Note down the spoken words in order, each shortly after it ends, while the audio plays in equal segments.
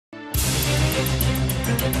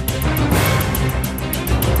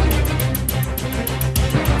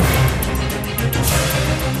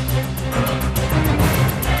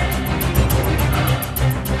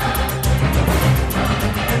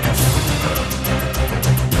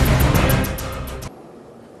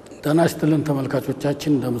ጤና ይስጥልን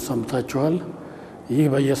ተመልካቾቻችን እንደምን ሰምታችኋል? ይህ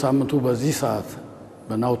በየሳምንቱ በዚህ ሰዓት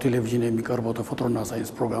በናሁ ቴሌቪዥን የሚቀርበው ተፈጥሮና ሳይንስ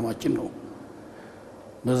ፕሮግራማችን ነው።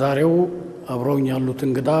 በዛሬው አብረውኝ ያሉት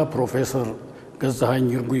እንግዳ ፕሮፌሰር ገዛኸኝ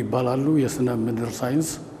ይርጉ ይባላሉ። የስነ ምድር ሳይንስ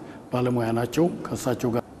ባለሙያ ናቸው። ከእሳቸው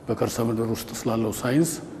ጋር በከርሰ ምድር ውስጥ ስላለው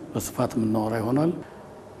ሳይንስ በስፋት የምናወራ ይሆናል።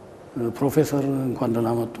 ፕሮፌሰር እንኳን ደህና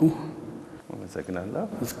መጡ። አመሰግናለሁ።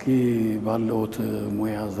 እስኪ ባለውት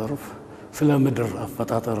ሙያ ዘርፍ ስለ ምድር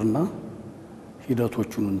አፈጣጠርና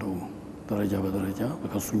ሂደቶቹን እንደው ደረጃ በደረጃ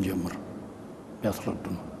በከሱን ጀምር ያስረዱ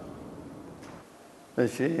ነው።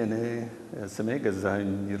 እሺ እኔ ስሜ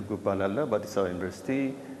ገዛኸኝ ይርጉ ይባላል። በአዲስ አበባ ዩኒቨርሲቲ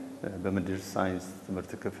በምድር ሳይንስ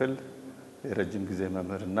ትምህርት ክፍል የረጅም ጊዜ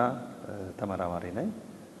መምህርና ተመራማሪ ነኝ።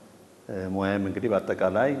 ሙያዬም እንግዲህ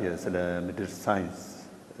በአጠቃላይ ስለ ምድር ሳይንስ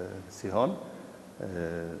ሲሆን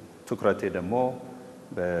ትኩረቴ ደግሞ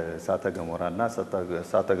በእሳተ ገሞራና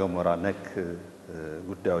እሳተ ገሞራ ነክ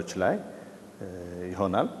ጉዳዮች ላይ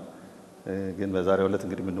ይሆናል። ግን በዛሬው ዕለት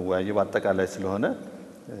እንግዲህ የምንወያየው በአጠቃላይ ስለሆነ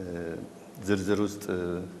ዝርዝር ውስጥ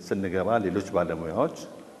ስንገባ ሌሎች ባለሙያዎች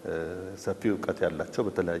ሰፊ ዕውቀት ያላቸው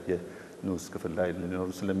በተለያየ ንዑስ ክፍል ላይ ሊኖሩ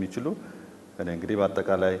ስለሚችሉ እኔ እንግዲህ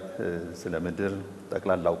በአጠቃላይ ስለ ምድር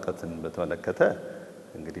ጠቅላላ ዕውቀትን በተመለከተ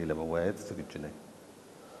እንግዲህ ለመወያየት ዝግጁ ነኝ።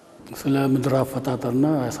 ስለ ምድር አፈጣጠርና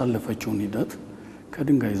ያሳለፈችውን ሂደት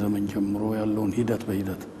ከድንጋይ ዘመን ጀምሮ ያለውን ሂደት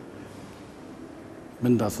በሂደት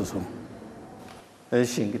ምን ዳሰሰው?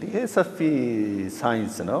 እሺ እንግዲህ ይሄ ሰፊ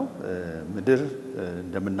ሳይንስ ነው። ምድር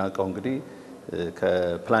እንደምናውቀው እንግዲህ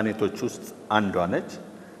ከፕላኔቶች ውስጥ አንዷ ነች።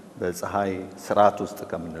 በፀሐይ ስርዓት ውስጥ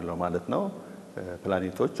ከምንለው ማለት ነው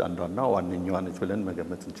ፕላኔቶች አንዷና ዋነኛዋ ነች ብለን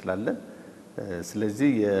መገመት እንችላለን። ስለዚህ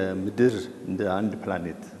የምድር እንደ አንድ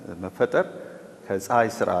ፕላኔት መፈጠር ከፀሐይ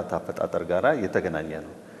ስርዓት አፈጣጠር ጋር የተገናኘ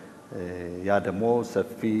ነው። ያ ደግሞ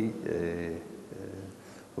ሰፊ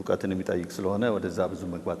ዕውቀትን የሚጠይቅ ስለሆነ ወደዛ ብዙ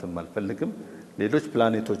መግባትም አልፈልግም። ሌሎች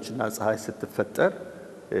ፕላኔቶችና ፀሐይ ስትፈጠር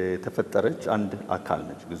የተፈጠረች አንድ አካል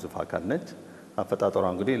ነች፣ ግዙፍ አካል ነች። አፈጣጠሯ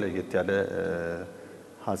እንግዲህ ለየት ያለ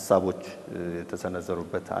ሐሳቦች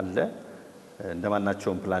የተሰነዘሩበት አለ።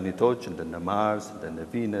 እንደማናቸውም ፕላኔቶች እንደነ ማርስ፣ እንደነ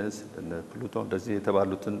ቪነስ፣ እንደነ ፕሉቶ እንደዚህ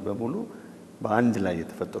የተባሉትን በሙሉ በአንድ ላይ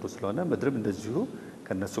የተፈጠሩ ስለሆነ ምድርም እንደዚሁ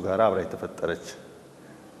ከነሱ ጋር አብራ የተፈጠረች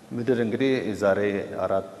ምድር እንግዲህ ዛሬ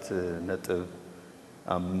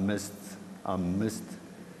 4.55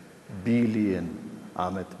 ቢሊየን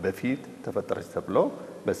ዓመት በፊት ተፈጠረች ተብሎ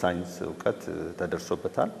በሳይንስ ዕውቀት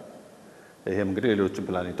ተደርሶበታል። ይሄም እንግዲህ ሌሎችም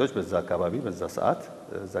ፕላኔቶች በዛ አካባቢ በዛ ሰዓት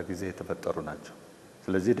በዛ ጊዜ የተፈጠሩ ናቸው።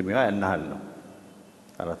 ስለዚህ እድሜዋ ያናህል ነው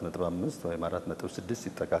 4.5 ወይም 4.6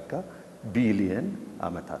 ሲጠጋጋ ቢሊየን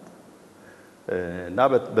ዓመታት እና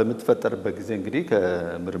በምትፈጠርበት ጊዜ እንግዲህ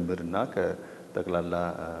ከምርምርና ከጠቅላላ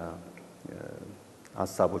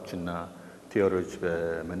ሐሳቦችና ቲዮሪዎች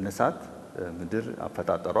በመነሳት ምድር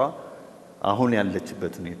አፈጣጠሯ አሁን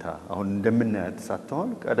ያለችበት ሁኔታ አሁን እንደምናያት ሳትሆን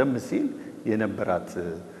ቀደም ሲል የነበራት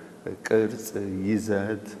ቅርጽ፣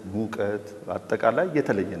 ይዘት፣ ሙቀት አጠቃላይ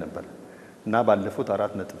የተለየ ነበር እና ባለፉት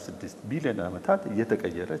 4.6 ቢሊዮን ዓመታት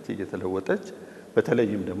እየተቀየረች እየተለወጠች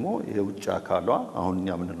በተለይም ደግሞ የውጭ አካሏ አሁን እኛ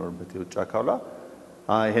የምንኖርበት የውጭ አካሏ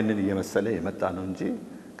ይሄንን እየመሰለ የመጣ ነው እንጂ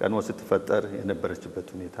ቀድሞ ስትፈጠር የነበረችበት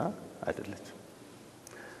ሁኔታ አይደለች።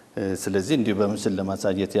 ስለዚህ እንዲሁ በምስል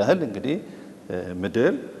ለማሳየት ያህል እንግዲህ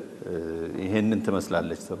ምድር ይሄንን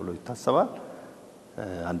ትመስላለች ተብሎ ይታሰባል።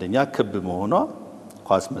 አንደኛ ክብ መሆኗ፣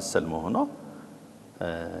 ኳስ መሰል መሆኗ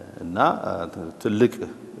እና ትልቅ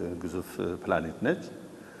ግዙፍ ፕላኔት ነች።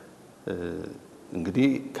 እንግዲህ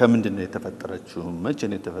ከምንድን ነው የተፈጠረችው? መቼ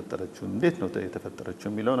ነው የተፈጠረችው? እንዴት ነው የተፈጠረችው?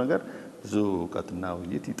 የሚለው ነገር ብዙ ዕውቀትና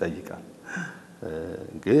ውይይት ይጠይቃል።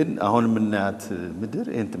 ግን አሁን የምናያት ምድር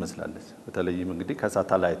ይሄን ትመስላለች። በተለይም እንግዲህ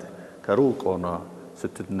ከሳተላይት ከሩቅ ሆና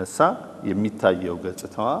ስትነሳ የሚታየው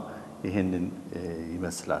ገጽታዋ ይሄንን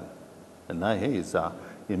ይመስላል እና ይሄ የዛ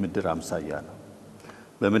የምድር አምሳያ ነው።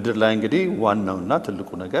 በምድር ላይ እንግዲህ ዋናውና ትልቁ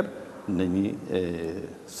ነገር እነኚህ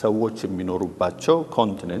ሰዎች የሚኖሩባቸው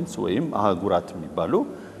ኮንቲኔንትስ ወይም አህጉራት የሚባሉ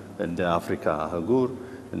እንደ አፍሪካ አህጉር፣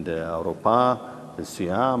 እንደ አውሮፓ፣ እስያ፣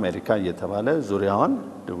 አሜሪካ እየተባለ ዙሪያዋን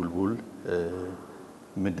ድቡልቡል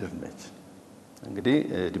ምድር ነች። እንግዲህ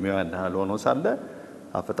እድሜዋ ያህል ሆኖ ሳለ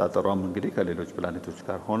አፈጣጠሯም እንግዲህ ከሌሎች ፕላኔቶች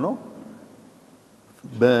ጋር ሆኖ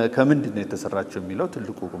ከምንድን ነው የተሰራቸው የሚለው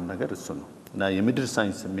ትልቁ ቁም ነገር እሱ ነው እና የምድር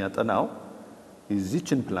ሳይንስ የሚያጠናው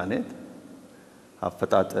የዚችን ፕላኔት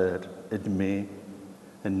አፈጣጠር፣ እድሜ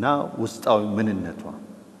እና ውስጣዊ ምንነቷ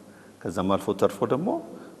ከዛም አልፎ ተርፎ ደግሞ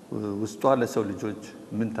ውስጧ ለሰው ልጆች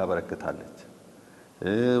ምን ታበረክታለች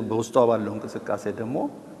በውስጧ ባለው እንቅስቃሴ ደግሞ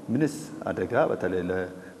ምንስ አደጋ በተለይ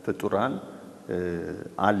ለፍጡራን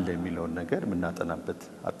አለ የሚለውን ነገር ምናጠናበት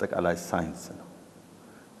አጠቃላይ ሳይንስ ነው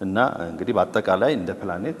እና እንግዲህ በአጠቃላይ እንደ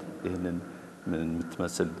ፕላኔት ይሄንን ምን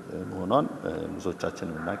ምትመስል መሆኗን ብዙዎቻችን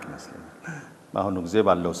እናውቅ ይመስላል በአሁኑ ጊዜ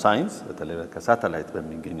ባለው ሳይንስ በተለይ ከሳተላይት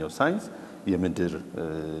በሚገኘው ሳይንስ የምድር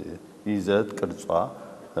ይዘት ቅርጿ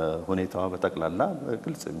ሁኔታዋ በተቀላላ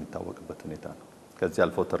ግልጽ የሚታወቅበት ሁኔታ ነው ከዚህ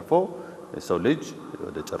አልፎ ተርፎ የሰው ልጅ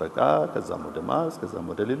ወደ ጨረቃ ከዛም ወደ ማርስ ከዛም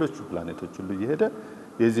ወደ ሌሎች ፕላኔቶች ሁሉ እየሄደ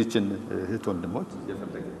የዚህችን እህት ወንድሞች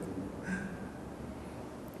እየፈለገ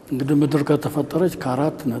እንግዲህ ምድር ከተፈጠረች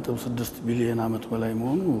ከ4.6 ቢሊዮን ዓመት በላይ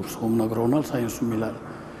መሆኑ እርሶም ነግረውናል ሳይንሱም ይላል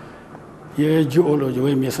የጂኦሎጂ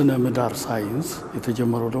ወይም የስነ ምህዳር ሳይንስ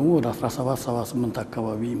የተጀመረው ደግሞ ወደ 1778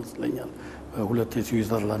 አካባቢ ይመስለኛል በሁለት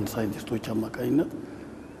የስዊዘርላንድ ሳይንቲስቶች አማካኝነት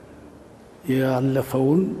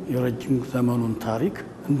ያለፈውን የረጅም ዘመኑን ታሪክ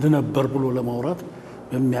እንደነበር ብሎ ለማውራት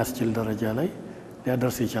በሚያስችል ደረጃ ላይ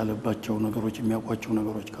ሊያደርስ የቻለባቸው ነገሮች የሚያውቋቸው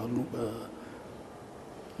ነገሮች ካሉ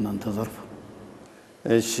እናንተ ዘርፍ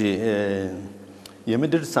እሺ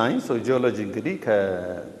የምድር ሳይንስ ወይ ጂኦሎጂ እንግዲህ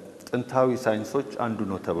ከጥንታዊ ሳይንሶች አንዱ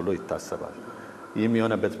ነው ተብሎ ይታሰባል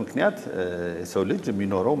የሚሆነበት ምክንያት የሰው ልጅ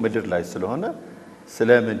የሚኖረው ምድር ላይ ስለሆነ ስለ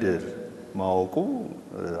ምድር ማወቁ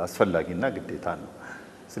አስፈላጊና ግዴታ ነው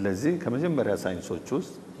ስለዚህ ከመጀመሪያ ሳይንሶች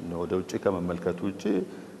ውስጥ ወደ ውጪ ከመመልከቱ ውጪ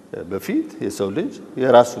በፊት የሰው ልጅ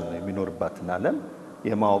የራሱን የሚኖርባትን ዓለም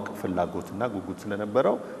የማወቅ ፍላጎትና ጉጉት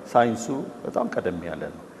ስለነበረው ሳይንሱ በጣም ቀደም ያለ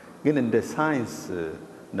ነው ግን እንደ ሳይንስ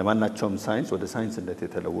እንደማናቸውም ሳይንስ ወደ ሳይንስነት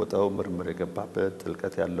የተለወጠው ምርምር የገባበት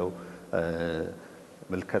ጥልቀት ያለው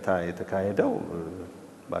መልከታ የተካሄደው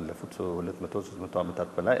ባለፉት 200-300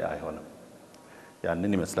 ዓመታት በላይ አይሆንም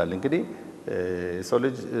ያንን ይመስላል እንግዲህ የሰው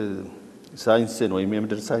ልጅ ሳይንስን ወይም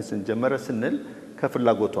የምድር ሳይንስን ጀመረ ስንል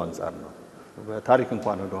ከፍላጎቱ አንፃር ነው በታሪክ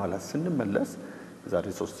እንኳን ወደ ኋላ ስንመለስ ዛሬ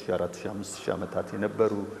 3000 4000 5000 ዓመታት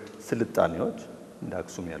የነበሩ ስልጣኔዎች እንደ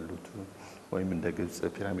አክሱም ያሉት ወይም እንደ ግብጽ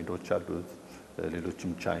ፒራሚዶች ያሉት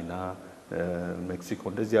ሌሎችም ቻይና ሜክሲኮ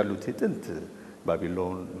እንደዚህ ያሉት የጥንት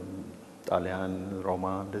ባቢሎን ጣሊያን ሮማ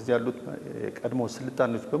እንደዚህ ያሉት የቀድሞ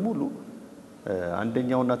ስልጣኔዎች በሙሉ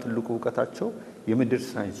አንደኛውና ትልቁ ዕውቀታቸው የምድር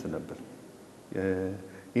ሳይንስ ነበር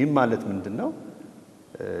ይህም ማለት ምንድነው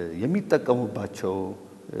የሚጠቀሙባቸው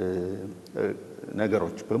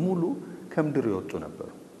ነገሮች በሙሉ ከምድር ይወጡ ነበሩ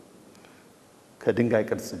ከድንጋይ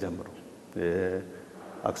ቅርጽ ጀምሮ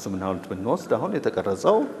አክሱምን ሐውልት ብንወስድ አሁን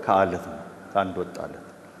የተቀረጸው ከአለት ነው ከአንድ ወጥ አለት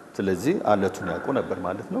ስለዚህ አለቱን ያውቁ ነበር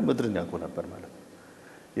ማለት ነው ምድርን ያውቁ ነበር ማለት ነው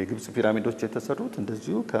የግብጽ ፒራሚዶች የተሰሩት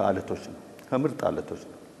እንደዚሁ ከአለቶች ነው ከምርጥ አለቶች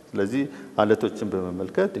ነው ስለዚህ አለቶችን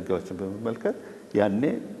በመመልከት ድንጋዮችን በመመልከት ያኔ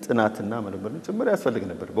ጥናትና ምርምርን ጭምር ያስፈልግ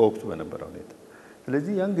ነበር በወቅቱ በነበረው ሁኔታ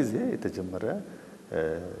ስለዚህ ያን ጊዜ የተጀመረ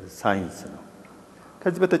ሳይንስ ነው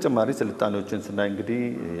ከዚህ በተጨማሪ ስልጣኔዎችን ስናይ እንግዲህ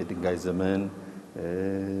የድንጋይ ዘመን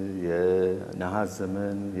የነሐስ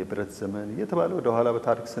ዘመን የብረት ዘመን እየተባለ ወደ ኋላ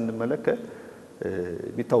በታሪክ ስንመለከት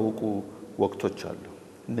የሚታወቁ ወቅቶች አሉ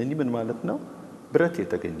እነኚህ ምን ማለት ነው ብረት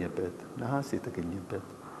የተገኘበት ነሐስ የተገኘበት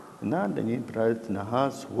እና እንደኚህ ብረት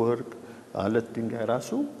ነሐስ ወርቅ አለት ድንጋይ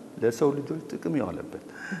ራሱ ለሰው ልጆች ጥቅም ያዋለበት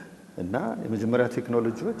እና የመጀመሪያ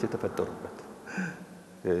ቴክኖሎጂዎች የተፈጠሩበት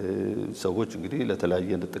ሰዎች እንግዲህ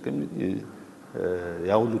ለተለያየ ጥቅም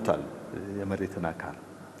ያውሉታል የመሬትን አካል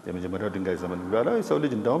የመጀመሪያው ድንጋይ ዘመን የሚባለው የሰው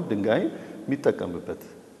ልጅ እንደውም ድንጋይ የሚጠቀምበት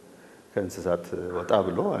ከእንስሳት ወጣ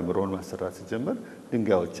ብሎ አእምሮን ማሰራት ሲጀምር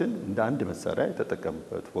ድንጋዮችን እንደ አንድ መሳሪያ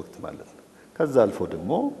የተጠቀምበት ወቅት ማለት ነው ከዛ አልፎ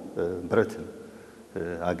ደግሞ ብረትን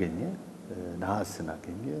አገኘ ነሐስን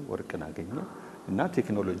አገኘ ወርቅን አገኘ እና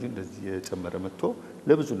ቴክኖሎጂ እንደዚህ የጨመረ መጥቶ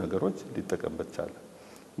ለብዙ ነገሮች ሊጠቀምበት ቻለ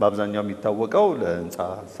በአብዛኛው የሚታወቀው ለህንጻ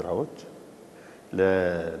ስራዎች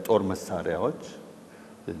ለጦር መሳሪያዎች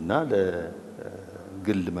እና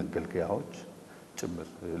ለግል መገልገያዎች ጭምር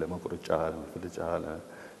ለመቁረጫ ለፍልጫ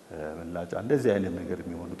ለመላጫ እንደዚህ አይነት ነገር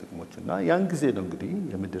የሚሆኑ ጥቅሞችና ያን ጊዜ ነው እንግዲህ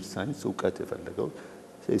የምድር ሳይንስ ዕውቀት የፈለገው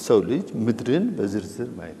ሰው ልጅ ምድርን በዝርዝር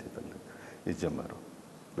ማየት የጀመረው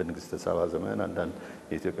በንግስተ ሳባ ዘመን አንዳንድ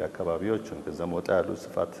የኢትዮጵያ አካባቢዎች ከዛም ወጣ ያሉ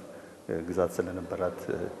ስፋት ግዛት ስለነበራት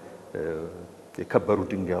የከበሩ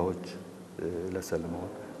ድንጋዮች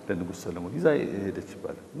ለሰለሞን ለንጉስ ሰለሞን ይዛ ሄደች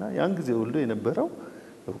ይባላል እና ያን ጊዜ ሁሉ የነበረው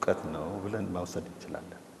ዕውቀት ነው ብለን ማውሰድ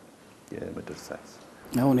እንችላለን የምድር ሳይንስ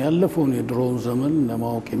አሁን ያለፈውን የድሮውን ዘመን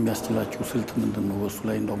ለማወቅ የሚያስችላችሁ ስልት ምንድነው ወሱ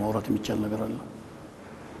ላይ እንደው ማውራት የሚቻል ነገር አለ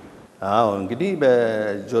አዎ እንግዲህ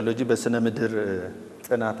በጂኦሎጂ በስነ ምድር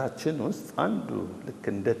ጥናታችን ውስጥ አንዱ ልክ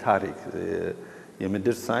እንደ ታሪክ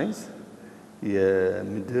የምድር ሳይንስ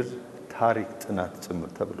የምድር ታሪክ ጥናት ጭምር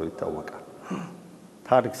ተብሎ ይታወቃል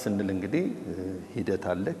ታሪክ ስንል እንግዲህ ሂደት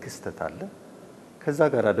አለ፣ ክስተት አለ። ከዛ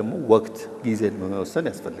ጋር ደግሞ ወቅት ጊዜን መወሰን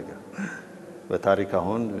ያስፈልጋል። በታሪክ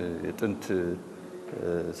አሁን የጥንት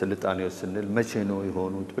ስልጣኔዎች ስንል መቼ ነው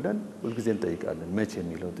የሆኑት ብለን ሁልጊዜ እንጠይቃለን። መቼ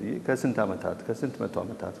የሚለው ጥያቄ ከስንት ዓመታት፣ ከስንት መቶ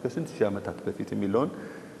ዓመታት፣ ከስንት ሺህ ዓመታት በፊት የሚለውን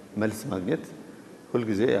መልስ ማግኘት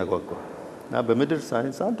ሁልጊዜ ያጓጓል። እና በምድር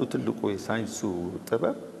ሳይንስ አንዱ ትልቁ የሳይንሱ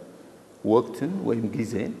ጥበብ ወቅትን ወይም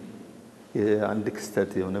ጊዜን የአንድ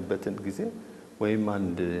ክስተት የሆነበትን ጊዜ ወይም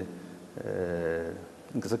አንድ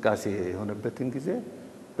እንቅስቃሴ የሆነበትን ጊዜ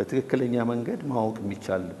በትክክለኛ መንገድ ማወቅ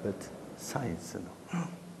የሚቻልበት ሳይንስ ነው።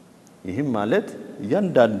 ይህም ማለት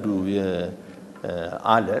እያንዳንዱ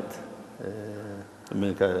የአለት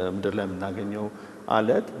ከምድር ላይ የምናገኘው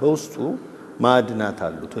አለት በውስጡ ማዕድናት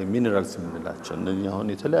አሉት ወይም ሚነራልስ የምንላቸው እነዚህ አሁን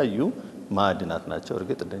የተለያዩ ማዕድናት ናቸው።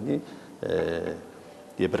 እርግጥ እነኚህ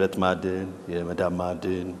የብረት ማዕድን፣ የመዳብ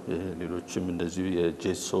ማዕድን፣ ሌሎችም እንደዚሁ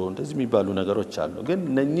የጄሶ እንደዚህ የሚባሉ ነገሮች አሉ። ግን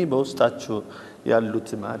እነኚህ በውስጣቸው ያሉት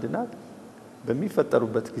ማዕድናት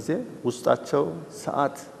በሚፈጠሩበት ጊዜ ውስጣቸው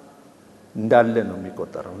ሰዓት እንዳለ ነው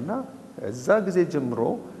የሚቆጠረው እና እዛ ጊዜ ጀምሮ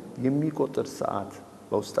የሚቆጥር ሰዓት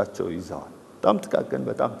በውስጣቸው ይዘዋል። በጣም ጥቃቅን፣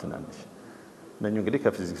 በጣም ትናንሽ እነኚህ እንግዲህ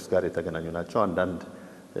ከፊዚክስ ጋር የተገናኙ ናቸው። አንዳንድ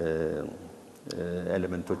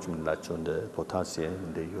ኤሌመንቶች የምንላቸው እንደ ፖታሲየም፣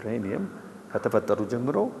 እንደ ዩሬኒየም ከተፈጠሩ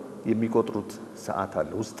ጀምሮ የሚቆጥሩት ሰዓት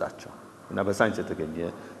አለ ውስጣቸው እና በሳይንስ የተገኘ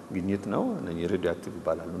ግኝት ነው። እነኚህ ሬዲዮ አክቲቭ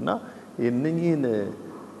ይባላሉ እና እነኚህን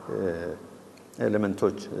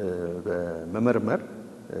ኤሌመንቶች በመመርመር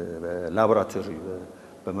በላቦራቶሪ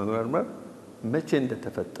በመመርመር መቼ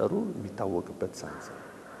እንደተፈጠሩ የሚታወቅበት ሳይንስ ነው።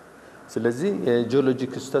 ስለዚህ የጂኦሎጂ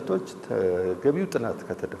ክስተቶች ተገቢው ጥናት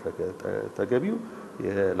ከተደረገ ተገቢው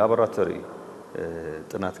የላቦራቶሪ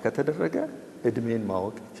ጥናት ከተደረገ እድሜን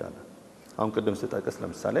ማወቅ ይቻላል። አሁን ቅድም ስጠቅስ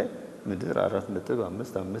ለምሳሌ ምድር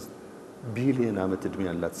 4.55 ቢሊዮን ዓመት እድሜ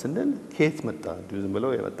ያላት ስንል ከየት መጣ? ዝም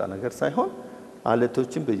ብለው የመጣ ነገር ሳይሆን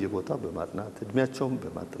አለቶችን በየቦታው በማጥናት እድሜያቸውን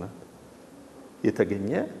በማጥናት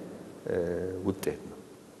የተገኘ ውጤት ነው።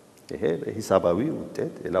 ይሄ ሂሳባዊ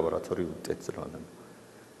ውጤት የላቦራቶሪ ውጤት ስለሆነ ነው።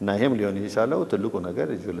 እና ይሄም ሊሆን የቻለው ትልቁ ነገር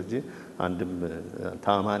ጂኦሎጂ አንድም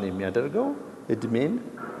ታማኝ የሚያደርገው እድሜን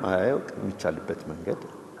ማወቅ የሚቻልበት መንገድ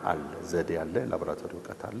አለ፣ ዘዴ አለ፣ ላቦራቶሪ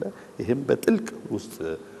እውቀት አለ። ይሄም በጥልቅ ውስጥ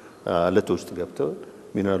አለት ውስጥ ገብተው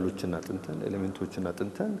ሚነራሎችን አጥንተን ኤሌመንቶችን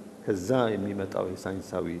አጥንተን ከዛ የሚመጣው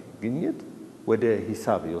የሳይንሳዊ ግኝት ወደ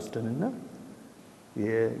ሂሳብ ይወስደንና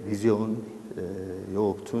የጊዜውን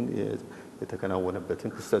የወቅቱን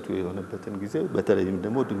የተከናወነበትን ክስተቱ የሆነበትን ጊዜ በተለይም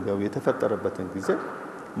ደግሞ ድንጋዩ የተፈጠረበትን ጊዜ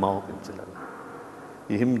ማወቅ እንችላለን።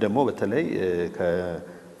 ይህም ደግሞ በተለይ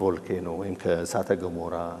ከቮልኬኖ ወይም ከእሳተ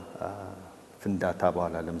ገሞራ ፍንዳታ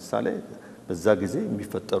በኋላ ለምሳሌ በዛ ጊዜ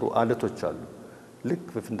የሚፈጠሩ አለቶች አሉ። ልክ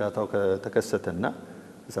ፍንዳታው ከተከሰተና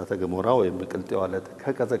እሳተ ገሞራ ወይም ቅልጤው አለት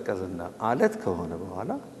ከቀዘቀዘና አለት ከሆነ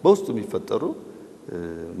በኋላ በውስጡ የሚፈጠሩ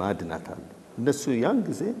ማዕድናት አሉ። እነሱ ያን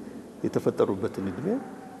ጊዜ የተፈጠሩበትን እድሜ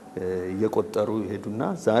እየቆጠሩ ይሄዱና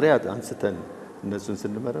ዛሬ አንስተን እነሱን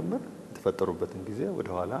ስንመረምር የተፈጠሩበትን ጊዜ ወደ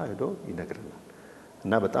ኋላ ሄዶ ይነግረናል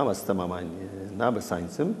እና በጣም አስተማማኝ እና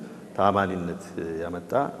በሳይንስም ታማኝነት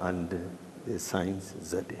ያመጣ አንድ የሳይንስ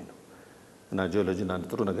ዘዴ ነው። እና ጂኦሎጂን አንድ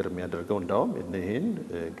ጥሩ ነገር የሚያደርገው እንዳውም ይሄን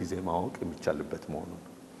ጊዜ ማወቅ የሚቻልበት መሆኑ ነው።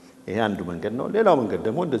 ይሄ አንዱ መንገድ ነው። ሌላው መንገድ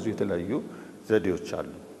ደግሞ እንደዚሁ የተለያዩ ዘዴዎች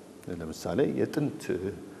አሉ። ለምሳሌ የጥንት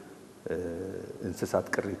እንስሳት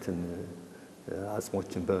ቅሪትን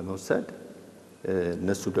አጽሞችን በመውሰድ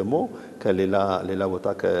እነሱ ደግሞ ከሌላ ቦታ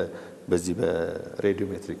በዚህ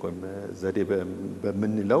በሬዲዮሜትሪክ ወይም ዘዴ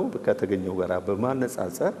በምንለው ከተገኘው ጋር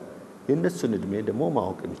በማነጻጸር የእነሱን እድሜ ደግሞ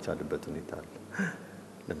ማወቅ የሚቻልበት ሁኔታ አለ።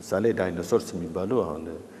 ለምሳሌ ዳይኖሶርስ የሚባሉ አሁን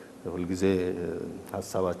ሁልጊዜ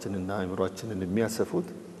ሀሳባችንና አእምሯችንን የሚያሰፉት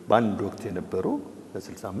በአንድ ወቅት የነበሩ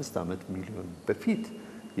ከ65 ዓመት ሚሊዮን በፊት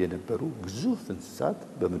የነበሩ ግዙፍ እንስሳት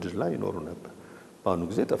በምድር ላይ ይኖሩ ነበር። በአሁኑ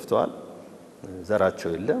ጊዜ ጠፍተዋል፣ ዘራቸው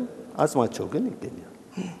የለም፣ አጽማቸው ግን ይገኛል።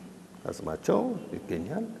 አጽማቸው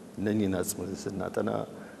ይገኛል። እነኚህን አጽም ስናጠና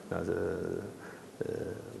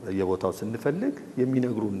በየቦታው ስንፈልግ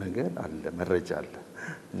የሚነግሩን ነገር አለ፣ መረጃ አለ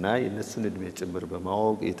እና የእነሱን እድሜ ጭምር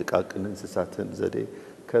በማወቅ የጥቃቅን እንስሳትን ዘዴ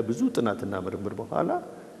ከብዙ ጥናትና ምርምር በኋላ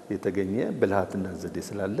የተገኘ ብልሃትና ዘዴ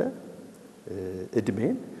ስላለ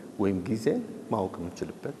እድሜን ወይም ጊዜን ማወቅ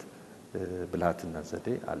የምንችልበት ብልሃትና ዘዴ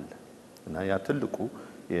አለ እና ያ ትልቁ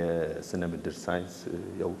የስነ ምድር ሳይንስ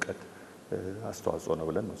የእውቀት አስተዋጽኦ ነው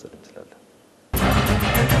ብለን መውሰድ እንችላለን።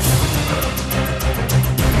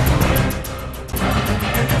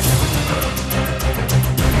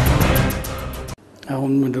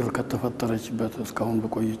 አሁን ምድር ከተፈጠረችበት እስካሁን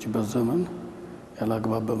በቆየችበት ዘመን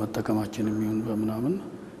ያላግባብ በመጠቀማችን የሚሆን በምናምን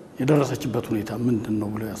የደረሰችበት ሁኔታ ምንድን ነው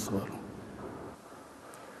ብለው ያስባሉ?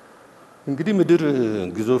 እንግዲህ ምድር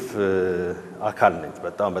ግዙፍ አካል ነች።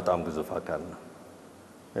 በጣም ግዙፍ አካል ነው።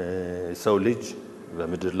 ሰው ልጅ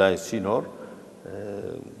በምድር ላይ ሲኖር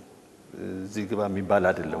እዚህ ግባ የሚባል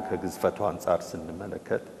አይደለም። ከግዝፈቱ አንፃር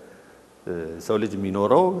ስንመለከት ሰው ልጅ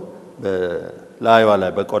የሚኖረው በላይዋ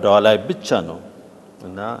ላይ በቆዳዋ ላይ ብቻ ነው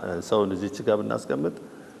እና ሰውን እዚች ጋር ብናስቀምጥ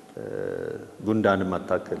ጉንዳንም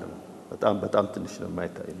አታክልም። በጣም ትንሽ ነው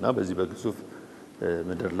የማይታይ እና በዚህ በግዙፍ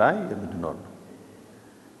ምድር ላይ የምንኖር ነው።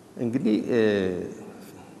 እንግዲህ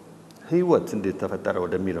ህይወት እንዴት ተፈጠረ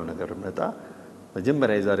ወደሚለው ነገር መጣ።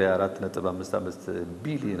 መጀመሪያ የዛሬ 4.5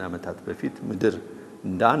 ቢሊዮን ዓመታት በፊት ምድር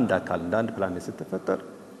እንደ አንድ አካል እንደ አንድ ፕላኔት ስትፈጠር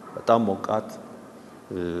በጣም ሞቃት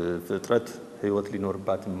ፍጥረት ህይወት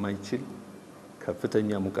ሊኖርባት የማይችል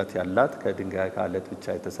ከፍተኛ ሙቀት ያላት ከድንጋይ ከአለት ብቻ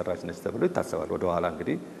የተሰራች ነች ተብሎ ይታሰባል። ወደ ኋላ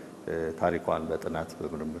እንግዲህ ታሪኳን በጥናት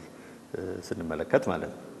በምርምር ስንመለከት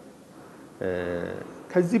ማለት ነው።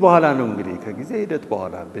 ከዚህ በኋላ ነው እንግዲህ ከጊዜ ሂደት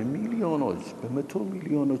በኋላ በሚሊዮኖች በመቶ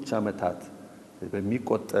ሚሊዮኖች ዓመታት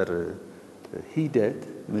በሚቆጠር ሂደት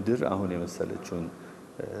ምድር አሁን የመሰለችውን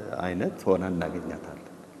አይነት ሆና እናገኛታለን።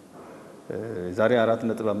 ዛሬ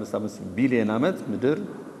 4.5 ቢሊዮን ዓመት ምድር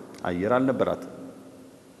አየር አልነበራትም።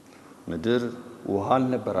 ምድር ውሃ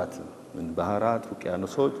አልነበራትም። ባህራት፣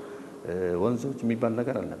 ውቅያኖሶች፣ ወንዞች የሚባል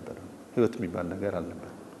ነገር አልነበረም። ህይወት የሚባል ነገር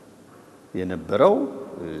አልነበረም። የነበረው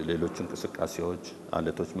ሌሎች እንቅስቃሴዎች፣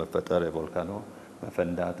 አለቶች መፈጠር፣ የቮልካኖ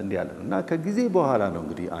መፈንዳት እንዲህ ያለ ነው እና ከጊዜ በኋላ ነው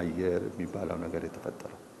እንግዲህ አየር የሚባለው ነገር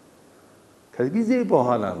የተፈጠረው። ከጊዜ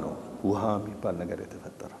በኋላ ነው ውሃ የሚባል ነገር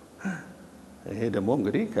የተፈጠረው። ይሄ ደግሞ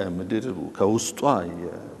እንግዲህ ከምድር ከውስጧ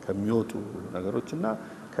ከሚወጡ ነገሮችና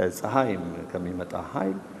ከፀሐይም ከሚመጣ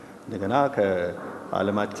ኃይል እንደገና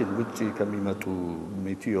ከዓለማችን ውጪ ከሚመጡ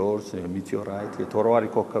ሜቴዎርስ፣ ሚቴዎራይት፣ የተወርዋሪ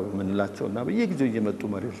ኮከብ የምንላቸውና በየጊዜው እየመጡ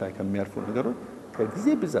መሬት ላይ ከሚያርፉ ነገሮች ከጊዜ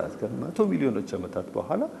ብዛት ከመቶ ሚሊዮኖች ዓመታት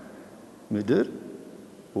በኋላ ምድር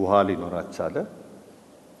ውሃ ሊኖራት ቻለ።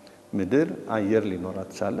 ምድር አየር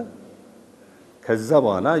ሊኖራት ቻለ። ከዛ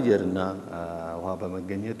በኋላ አየርና ውሃ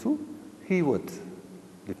በመገኘቱ ህይወት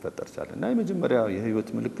ሊፈጠር ቻለ እና የመጀመሪያው የህይወት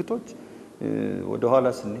ምልክቶች ወደ ኋላ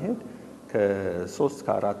ስንሄድ ከ3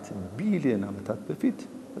 ከ4 ቢሊዮን ዓመታት በፊት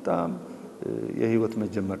በጣም የህይወት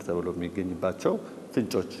መጀመር ተብሎ የሚገኝባቸው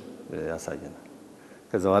ፍንጮች ያሳየናል።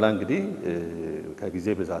 ከዛ በኋላ እንግዲህ ከጊዜ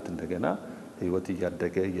ብዛት እንደገና ህይወት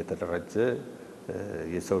እያደገ እየተደራጀ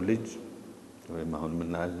የሰው ልጅ ወይም አሁን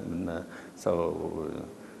ምን ሰው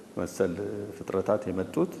መሰል ፍጥረታት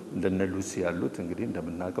የመጡት እንደነ ሉሲ ያሉት እንግዲህ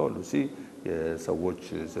እንደምናውቀው ሉሲ የሰዎች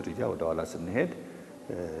ዝርያ ወደ ኋላ ስንሄድ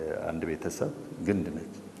አንድ ቤተሰብ ግንድ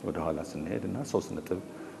ነች። ወደ ኋላ ስንሄድ እና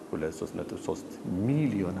 3.3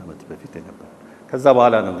 ሚሊዮን ዓመት በፊት የነበረ ከዛ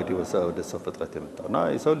በኋላ ነው እንግዲህ ወደ ሰው ፍጥረት የመጣውና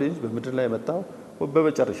የሰው ልጅ በምድር ላይ የመጣው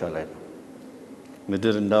በመጨረሻ ላይ ነው።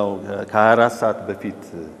 ምድር እንዳው ከ24 ሰዓት በፊት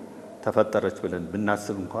ተፈጠረች ብለን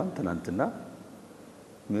ብናስብ እንኳን ትናንትና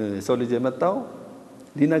የሰው ልጅ የመጣው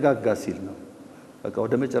ሊነጋጋ ሲል ነው። በቃ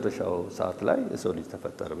ወደ መጨረሻው ሰዓት ላይ የሰው ልጅ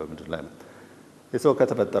ተፈጠረ በምድር ላይ መጣ። የሰው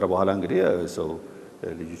ከተፈጠረ በኋላ እንግዲህ የሰው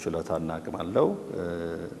ልዩ ችሎታና አቅም አለው።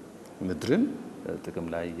 ምድርን ጥቅም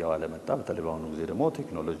ላይ እያዋለ መጣ። በተለይ በአሁኑ ጊዜ ደግሞ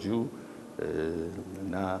ቴክኖሎጂው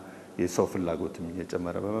እና የሰው ፍላጎትም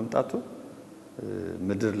እየጨመረ በመምጣቱ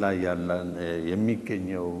ምድር ላይ ያለን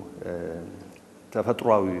የሚገኘው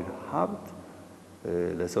ተፈጥሯዊ ሀብት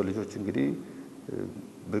ለሰው ልጆች እንግዲህ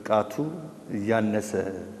ብቃቱ እያነሰ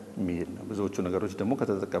የሚሄድ ነው። ብዙዎቹ ነገሮች ደግሞ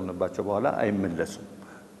ከተጠቀምንባቸው በኋላ አይመለሱም።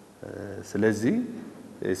 ስለዚህ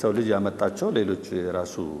የሰው ልጅ ያመጣቸው ሌሎች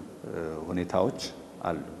የራሱ ሁኔታዎች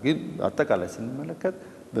አሉ። ግን አጠቃላይ ስንመለከት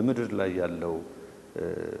በምድር ላይ ያለው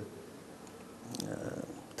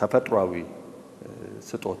ተፈጥሯዊ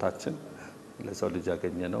ስጦታችን ለሰው ልጅ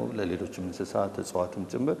ያገኘነው ለሌሎችም እንስሳት እጽዋትም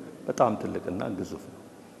ጭምር በጣም ትልቅና ግዙፍ ነው።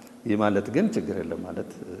 ይህ ማለት ግን ችግር የለም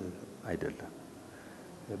ማለት አይደለም።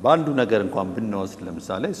 በአንዱ ነገር እንኳን ብንወስድ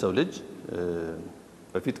ለምሳሌ ሰው ልጅ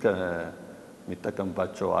በፊት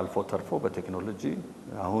ከሚጠቀምባቸው አልፎ ተርፎ በቴክኖሎጂ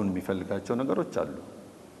አሁን የሚፈልጋቸው ነገሮች አሉ።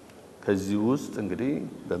 ከዚህ ውስጥ እንግዲህ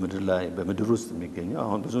በምድር ውስጥ የሚገኘው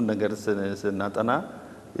አሁን ብዙ ነገር ስናጠና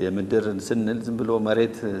የምድርን ስንል ዝም ብሎ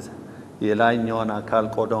መሬት የላይኛውን አካል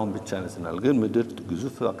ቆዳውን ብቻ ይመስላል። ግን ምድር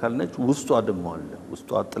ግዙፍ አካል ነች። ውስጧ ደግሞ አለ።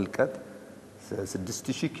 ውስጧ ጥልቀት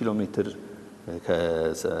 6000 ኪሎ ሜትር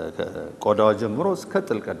ከቆዳዋ ጀምሮ እስከ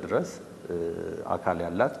ጥልቀት ድረስ አካል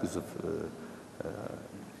ያላት ግዙፍ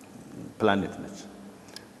ፕላኔት ነች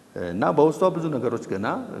እና በውስጧ ብዙ ነገሮች ገና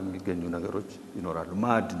የሚገኙ ነገሮች ይኖራሉ።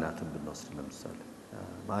 ማዕድናትን ብንወስድ ለምሳሌ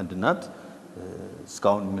ማዕድናት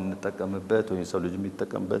እስካሁን የምንጠቀምበት ወይ ሰው ልጅ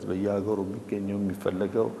የሚጠቀምበት በየሀገሩ የሚገኘው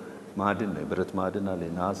የሚፈለገው ማዕድን ነው። የብረት ማዕድን አለ፣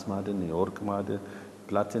 የነሐስ ማዕድን፣ የወርቅ ማዕድን፣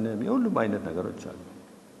 ፕላቲነም፣ የሁሉም አይነት ነገሮች አሉ።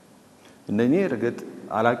 እነኚህ እርግጥ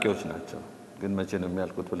አላቂዎች ናቸው። ግን መቼ ነው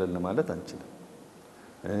የሚያልቁት ብለን ማለት አንችልም።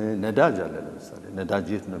 ነዳጅ አለ ለምሳሌ ነዳጅ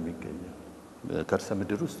የት ነው የሚገኘው? ከርሰ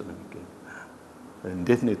ምድር ውስጥ ነው የሚገኘው።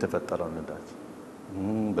 እንዴት ነው የተፈጠረው ነዳጅ?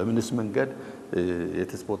 በምንስ መንገድ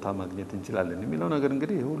የትስ ቦታ ማግኘት እንችላለን የሚለው ነገር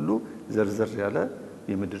እንግዲህ ሁሉ ዘርዘር ያለ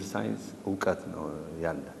የምድር ሳይንስ ዕውቀት ነው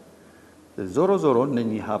ያለ። ዞሮ ዞሮ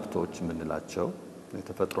እነኚህ ሀብቶች የምንላቸው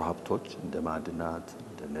የተፈጥሮ ሀብቶች እንደ ማዕድናት፣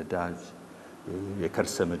 እንደ ነዳጅ፣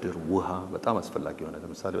 የከርሰ ምድር ውሃ በጣም አስፈላጊ ሆነ።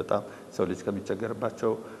 ለምሳሌ በጣም ሰው ልጅ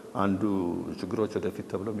ከሚቸገርባቸው አንዱ ችግሮች ወደፊት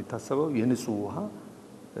ተብሎ የሚታሰበው የንጹህ ውሃ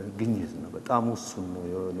ግኝት ነው። በጣም ውሱን ነው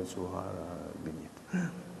የንጹህ ውሃ ግኝት።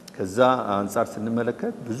 ከዛ አንፃር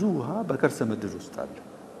ስንመለከት ብዙ ውሃ በከርሰ ምድር ውስጥ አለ፣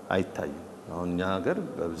 አይታይም። አሁን እኛ ሀገር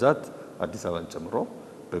በብዛት አዲስ አበባን ጨምሮ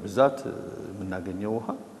በብዛት የምናገኘው ውሃ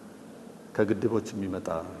ከግድቦች የሚመጣ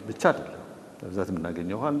ብቻ አይደለም። በብዛት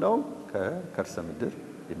የምናገኘው ውሃ እንዳውም ከከርሰ ምድር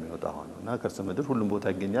የሚወጣ ውሃ ነው። እና ከርሰ ምድር ሁሉም ቦታ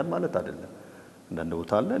ይገኛል ማለት አይደለም። አንዳንድ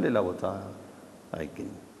ቦታ አለ፣ ሌላ ቦታ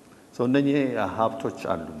አይገኝም። እነኚህ ሀብቶች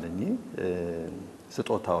አሉ፣ እነኚህ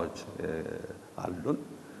ስጦታዎች አሉን።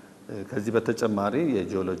 ከዚህ በተጨማሪ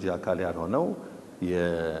የጂኦሎጂ አካል ያልሆነው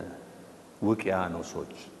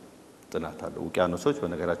የውቅያኖሶች ጥናት አለ። ውቅያኖሶች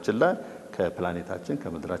በነገራችን ላይ ከፕላኔታችን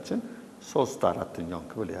ከምድራችን 3/4ኛውን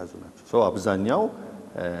ክፍል የያዙ ናቸው። አብዛኛው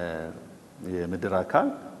የምድር አካል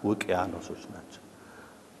ውቅያኖሶች ናቸው።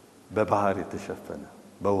 በባህር የተሸፈነ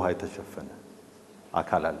በውሃ የተሸፈነ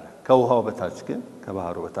አካል አለ። ከውሃው በታች ግን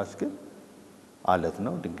ከባህሩ በታች ግን አለት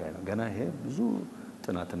ነው፣ ድንጋይ ነው። ገና ይሄ ብዙ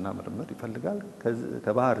ጥናትና ምርምር ይፈልጋል።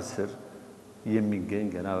 ከባህር ስር የሚገኝ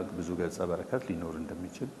ገና ብዙ ገጸ በረከት ሊኖር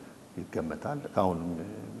እንደሚችል ይገመታል። አሁንም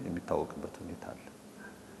የሚታወቅበት ሁኔታ አለ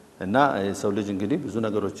እና የሰው ልጅ እንግዲህ ብዙ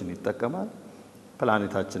ነገሮችን ይጠቀማል።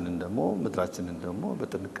 ፕላኔታችንን ደግሞ ምድራችንን ደግሞ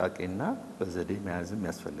በጥንቃቄና በዘዴ መያዝም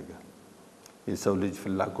ያስፈልጋል። የሰው ልጅ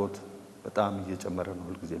ፍላጎት በጣም እየጨመረ ነው፣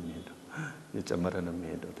 ሁልጊዜ የሚሄደው እየጨመረ ነው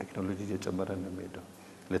የሚሄደው። ቴክኖሎጂ እየጨመረ ነው የሚሄደው።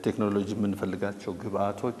 ለቴክኖሎጂ የምንፈልጋቸው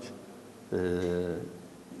ግብአቶች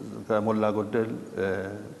ከሞላ ጎደል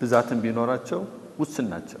ብዛትን ቢኖራቸው ውስን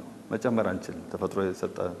ናቸው፣ መጨመር አንችልም ተፈጥሮ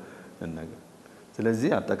የሰጠን ነገር። ስለዚህ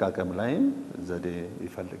አጠቃቀም ላይም ዘዴ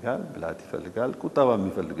ይፈልጋል፣ ብልሃት ይፈልጋል፣ ቁጠባ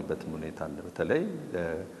የሚፈልግበትም ሁኔታ አለ። በተለይ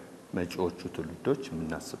ለመጪዎቹ ትውልዶች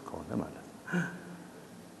የምናስብ ከሆነ ማለት ነው።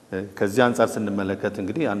 ከዚህ አንጻር ስንመለከት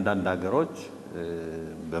እንግዲህ አንዳንድ ሀገሮች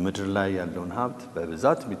በምድር ላይ ያለውን ሀብት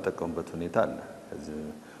በብዛት የሚጠቀሙበት ሁኔታ አለ።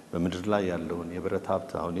 በምድር ላይ ያለውን የብረት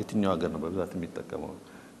ሀብት አሁን የትኛው ሀገር ነው በብዛት የሚጠቀመው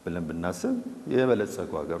ብለን ብናስብ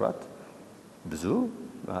የበለጸጉ ሀገራት ብዙ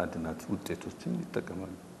ማዕድናት ውጤቶችን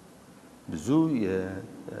ይጠቀማሉ። ብዙ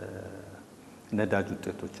የነዳጅ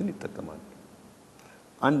ውጤቶችን ይጠቀማሉ።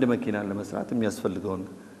 አንድ መኪና ለመስራት የሚያስፈልገውን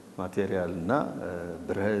ማቴሪያል እና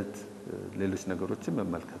ብረት፣ ሌሎች ነገሮችን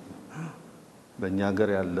መመልከት ነው። በእኛ ሀገር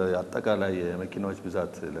ያለው አጠቃላይ የመኪናዎች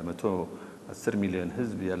ብዛት ለ110 ሚሊዮን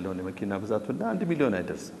ሕዝብ ያለውን የመኪና ብዛት ሁሉ 1 ሚሊዮን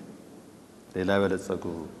አይደርስም። ሌላ የበለጸጉ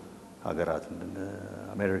ሀገራት እንደነ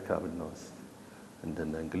አሜሪካ ብንወስድ፣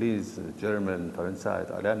 እንደነ እንግሊዝ፣ ጀርመን፣ ፈረንሳይ፣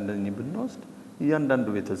 ጣሊያን እነኚህ ብንወስድ እያንዳንዱ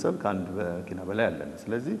ቤተሰብ ከአንድ መኪና በላይ አለ።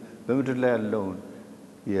 ስለዚህ በምድር ላይ ያለውን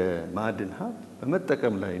የማዕድን ሀብት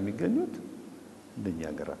በመጠቀም ላይ የሚገኙት እነኚህ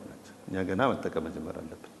ሀገራት ናቸው። እኛ ገና መጠቀም መጀመር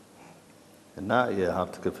አለብን እና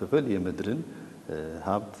የሀብት ክፍፍል የምድርን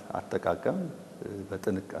ሀብት አጠቃቀም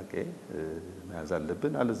በጥንቃቄ መያዝ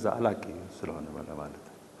አለብን። አለዛ አላቂ ስለሆነ ማለት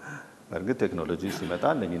ነው። በእርግጥ ቴክኖሎጂ ሲመጣ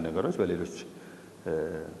እነኚህ ነገሮች በሌሎች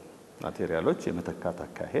ማቴሪያሎች የመተካት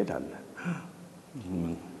አካሄድ አለ።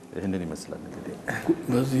 ይህንን ይመስላል እንግዲህ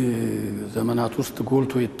በዚህ ዘመናት ውስጥ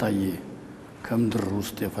ጎልቶ የታየ ከምድር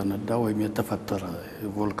ውስጥ የፈነዳ ወይም የተፈጠረ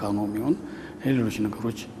ቮልካኖ የሚሆን ሌሎች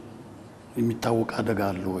ነገሮች የሚታወቅ አደጋ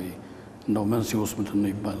አለ ወይ? እንደው መንስኤውስ ምንድን ነው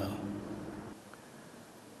ይባላል?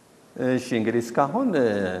 እሺ እንግዲህ እስካሁን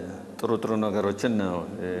ጥሩ ነገሮችን ነው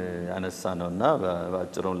ያነሳ ነውና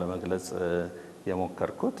በአጭሩም ለመግለጽ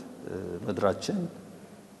የሞከርኩት ምድራችን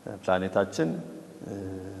ፕላኔታችን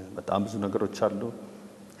በጣም ብዙ ነገሮች አሉ።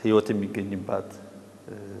 ህይወት የሚገኝባት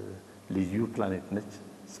ልዩ ፕላኔት ነች።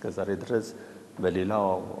 እስከዛሬ ድረስ በሌላው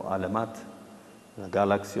ዓለማት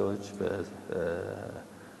ጋላክሲዎች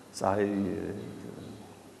በፀሐይ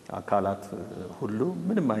አካላት ሁሉ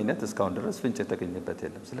ምንም አይነት እስካሁን ድረስ ፍንጭ የተገኘበት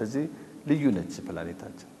የለም። ስለዚህ ልዩ ነች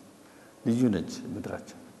ፕላኔታችን፣ ልዩ ነች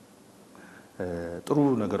ምድራችን። ጥሩ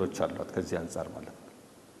ነገሮች አሏት ከዚህ አንፃር ማለት ነው።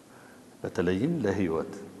 በተለይም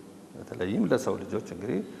ለህይወት በተለይም ለሰው ልጆች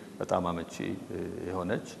እንግዲህ በጣም አመቺ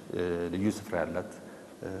የሆነች ልዩ ስፍራ ያላት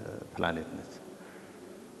ፕላኔት ነች።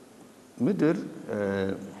 ምድር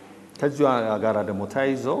ከዚሁ ጋራ ደግሞ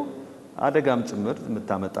ተያይዞ አደጋም ጭምር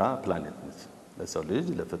የምታመጣ ፕላኔት ነች። ለሰው ልጅ፣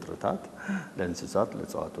 ለፍጥረታት፣ ለእንስሳት፣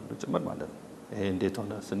 ለእጽዋት ሁሉ ጭምር ማለት ነው። ይሄ እንዴት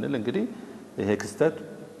ሆነ ስንል እንግዲህ ይሄ ክስተት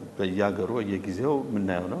በየሀገሩ የጊዜው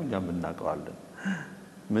ምናየው ነው እኛም እናቀዋለን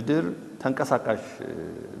ምድር ተንቀሳቃሽ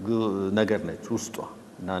ነገር ነች ውስጧ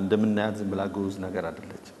እና እንደምናያት ዝም ብላ ግዑዝ ነገር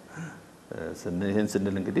አይደለች ይሄን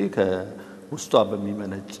ስንል እንግዲህ ከውስጧ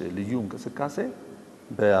በሚመነጭ ልዩ እንቅስቃሴ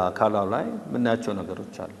በአካሏ ላይ ምናያቸው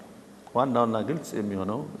ነገሮች አሉ ዋናውና ግልጽ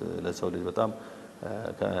የሚሆነው ለሰው ልጅ በጣም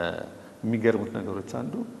ከሚገርሙት ነገሮች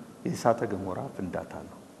አንዱ የእሳተ ገሞራ ፍንዳታ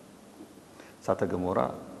ነው እሳተ ገሞራ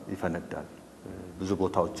ይፈነዳል ብዙ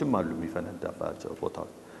ቦታዎችም አሉ የሚፈነዳባቸው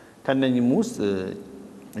ቦታዎች ከነኚህም ውስጥ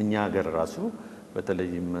እኛ ሀገር ራሱ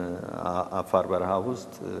በተለይም አፋር በረሃ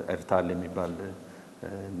ውስጥ ኤርታሌ የሚባል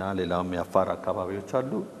እና ሌላም የአፋር አካባቢዎች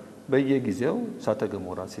አሉ በየጊዜው እሳተ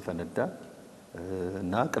ገሞራ ሲፈነዳ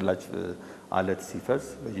እና ቅላጭ አለት ሲፈስ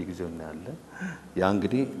በየጊዜው እናያለን ያ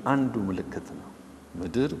እንግዲህ አንዱ ምልክት ነው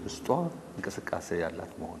ምድር ውስጧ እንቅስቃሴ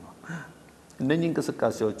ያላት መሆኗ እነኚህ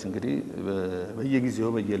እንቅስቃሴዎች እንግዲህ በየጊዜው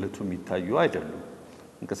በየዕለቱ የሚታዩ አይደሉም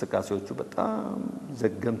እንቅስቃሴዎቹ በጣም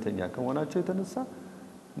ዘገምተኛ ከመሆናቸው የተነሳ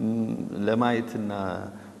ለማየትና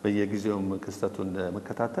በየጊዜው ክስተቱን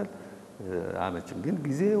መከታተል አመችም ግን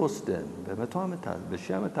ጊዜ ወስደን በመቶ ዓመታት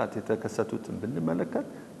በሺህ ዓመታት የተከሰቱትን ብንመለከት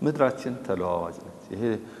ምድራችን ተለዋዋጭ ነች ይሄ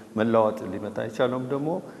መለዋወጥ ሊመጣ የቻለውም ደግሞ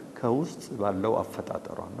ከውስጥ ባለው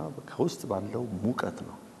አፈጣጠሯና ከውስጥ ባለው ሙቀት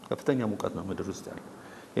ነው ከፍተኛ ሙቀት ነው ምድር ውስጥ ያለው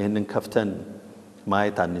ይሄንን ከፍተን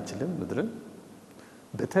ማየት አንችልም ምድርን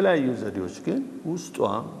በተለያዩ ዘዴዎች ግን ውስጧ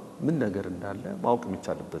ምን ነገር እንዳለ ማወቅ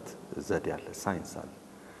የሚቻልበት ዘዴ አለ ሳይንስ አለ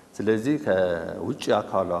ስለዚህ ከውጭ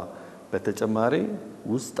አካሏ በተጨማሪ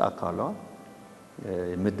ውስጥ አካሏ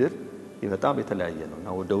ምድር በጣም የተለያየ ነውና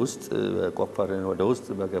ወደ ውስጥ ቆፈረን ወደ ውስጥ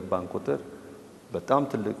በገባን ቁጥር በጣም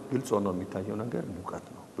ትልቅ ግልጽ ሆኖ የሚታየው ነገር ሙቀት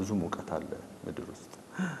ነው ብዙ ሙቀት አለ ምድር ውስጥ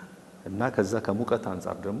እና ከዛ ከሙቀት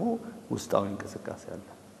አንፃር ደግሞ ውስጣዊ እንቅስቃሴ አለ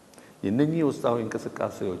የነኚህ ውስጣዊ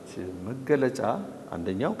እንቅስቃሴዎች መገለጫ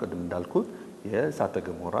አንደኛው ቅድም እንዳልኩት የእሳተ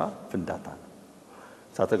ገሞራ ፍንዳታ ነው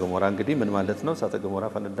እሳተ ገሞራ እንግዲህ ምን ማለት ነው እሳተ ገሞራ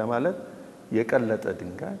ፈነዳ ማለት የቀለጠ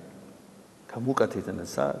ድንጋይ ከሙቀት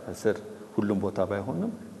የተነሳ ከስር ሁሉም ቦታ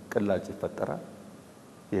ባይሆንም ቅላጭ ይፈጠራል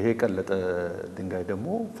ይሄ ቀለጠ ድንጋይ ደግሞ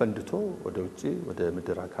ፈንድቶ ወደ ውጪ ወደ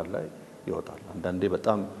ምድር አካል ላይ ይወጣል አንዳንዴ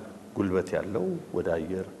በጣም ጉልበት ያለው ወደ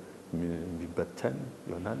አየር የሚበተን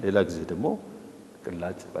ይሆናል ሌላ ጊዜ ደግሞ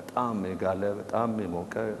ቅላጭ በጣም የጋለ በጣም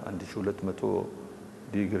የሞቀ 1200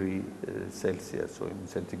 ዲግሪ ሴልሲየስ ወይም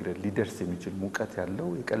ሴንቲግሬድ ሊደርስ የሚችል ሙቀት ያለው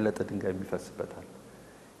የቀለጠ ድንጋይ የሚፈስበታል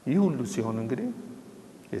ይህ ሁሉ ሲሆን እንግዲህ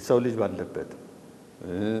የሰው ልጅ ባለበት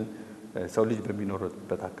ሰው ልጅ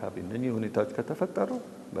በሚኖርበት አካባቢ እነኚህ ሁኔታዎች ከተፈጠሩ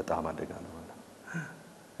በጣም አደጋ ነው ማለት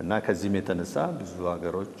እና ከዚህም የተነሳ ብዙ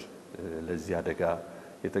ሀገሮች ለዚህ አደጋ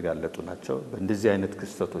የተጋለጡ ናቸው በእንደዚህ አይነት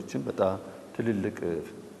ክስተቶችን በጣም ትልልቅ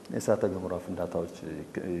የእሳተ ገሞራ ፍንዳታዎች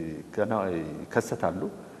ይከሰታሉ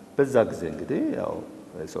በዛ ጊዜ እንግዲህ ያው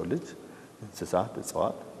የሰው ልጅ እንስሳት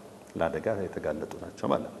እጽዋት ለአደጋ የተጋለጡ ናቸው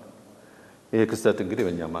ማለት ነው ይሄ ክስተት እንግዲህ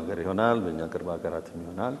በእኛም ሀገር ይሆናል በእኛ ቅርብ ሀገራትም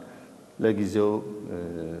ይሆናል ለጊዜው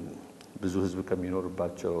ብዙ ህዝብ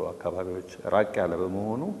ከሚኖርባቸው አካባቢዎች ራቅ ያለ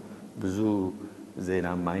በመሆኑ ብዙ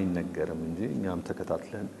ዜናም አይነገርም እንጂ እኛም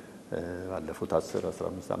ተከታትለን ባለፉት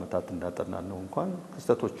 10-15 ዓመታት እንዳጠናን ነው እንኳን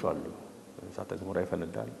ክስተቶች አሉ እሳተ ገሞራ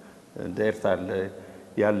ይፈነዳል እንደ ኤርታሌ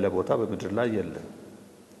ያለ ቦታ በምድር ላይ የለም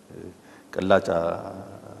ቅላጭ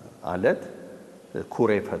አለት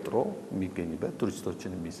ኩሬ ፈጥሮ የሚገኝበት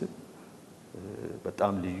ቱሪስቶችን የሚስብ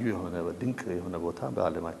በጣም ልዩ የሆነ ድንቅ የሆነ ቦታ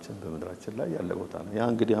በዓለማችን በምድራችን ላይ ያለ ቦታ ነው ያ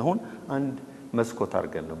እንግዲህ አሁን አንድ መስኮት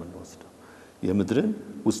አድርገን ነው የምንወስደው የምድርን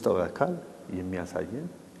ውስጣዊ አካል የሚያሳየን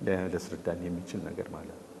ለስርዳን የሚችል ነገር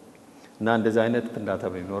ማለት ነው እና እንደዚህ አይነት ፍንዳታ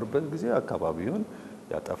በሚኖርበት ጊዜ አካባቢውን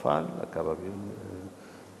ያጠፋል አካባቢውን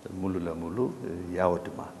ሙሉ ለሙሉ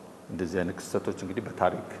ያወድማል እንደዚህ አይነት ክስተቶች እንግዲህ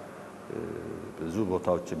በታሪክ ብዙ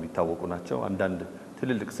ቦታዎች የሚታወቁ ናቸው አንዳንድ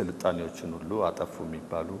ትልልቅ ስልጣኔዎችን ሁሉ አጠፉ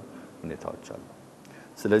የሚባሉ ሁኔታዎች አሉ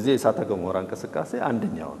ስለዚህ የእሳተ ገሞራ እንቅስቃሴ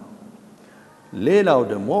አንደኛው ነው ሌላው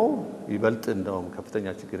ደግሞ ይበልጥ እንደውም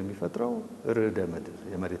ከፍተኛ ችግር የሚፈጥረው ርዕደ ምድር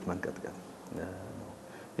የመሬት መንቀጥቀጥ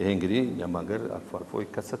ይሄ እንግዲህ እኛም ሀገር አልፎ አልፎ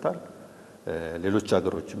ይከሰታል ሌሎች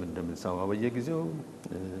ሀገሮችም እንደምንሰማው በየጊዜው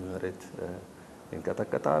መሬት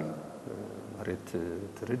ይንቀጠቀጣል መሬት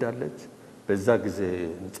ትርዳለች በዛ ጊዜ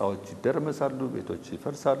ህንጻዎች ይደርመሳሉ ቤቶች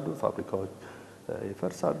ይፈርሳሉ ፋብሪካዎች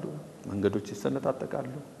ይፈርሳሉ መንገዶች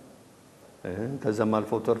ይሰነጣጠቃሉ ከዛም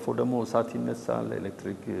አልፎ ተርፎ ደግሞ እሳት ይነሳል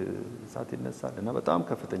ኤሌክትሪክ እሳት ይነሳል እና በጣም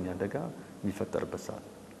ከፍተኛ አደጋ የሚፈጠርበት ሰዓት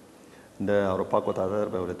እንደ አውሮፓ አቆጣጠር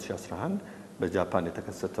በ2011 በጃፓን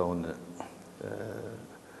የተከሰተውን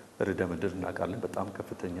ርዕደ ምድር እናውቃለን በጣም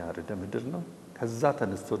ከፍተኛ ርዕደ ምድር ነው ከዛ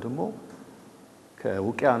ተነስቶ ደግሞ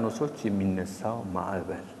ከውቅያኖሶች የሚነሳው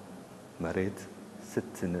ማዕበል መሬት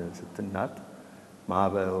ስትናጥ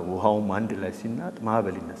ውሃውም አንድ ላይ ሲናጥ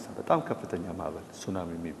ማዕበል ይነሳል። በጣም ከፍተኛ ማዕበል ሱናሚ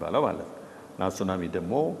የሚባለው ማለት ነው። እና ሱናሚ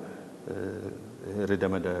ደግሞ ርዕደ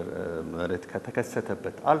መሬት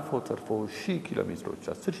ከተከሰተበት አልፎ ተርፎ 1000 ኪሎ ሜትሮች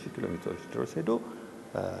 10,000 ኪሎ ሜትሮች ድረስ ሄዶ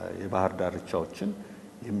የባህር ዳርቻዎችን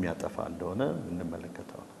የሚያጠፋ እንደሆነ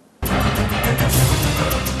እንመለከተው።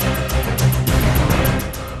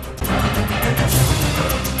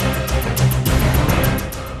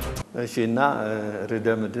 እሺና ርዕደ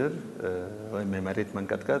ምድር ወይም የመሬት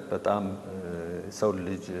መንቀጥቀጥ በጣም ሰው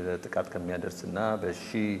ልጅ ጥቃት ከሚያደርስና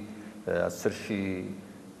በ10,000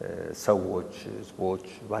 ሰዎች ህዝቦች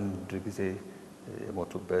በአንድ ጊዜ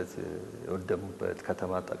የሞቱበት የወደሙበት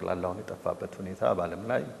ከተማ ጠቅላላውን የጠፋበት ሁኔታ በዓለም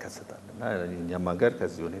ላይ ይከሰታል እና እኛም ሀገር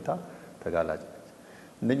ከዚህ ሁኔታ ተጋላጭ ነች።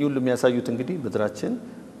 እነኚህ ሁሉ የሚያሳዩት እንግዲህ ምድራችን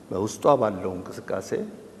በውስጧ ባለው እንቅስቃሴ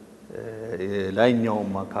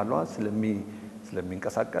ላይኛውም አካሏ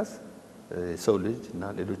ስለሚንቀሳቀስ ሰው ልጅ እና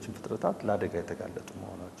ሌሎችም ፍጥረታት ለአደጋ የተጋለጡ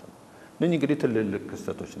መሆናቸው ነው። እነኚህ እንግዲህ ትልልቅ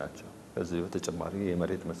ክስተቶች ናቸው። ከዚህ በተጨማሪ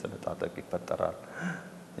የመሬት መሰነጣጠቅ ይፈጠራል።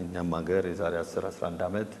 እኛም ሀገር የዛሬ 10-11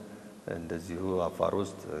 ዓመት እንደዚሁ አፋር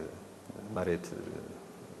ውስጥ መሬት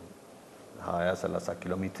 20-30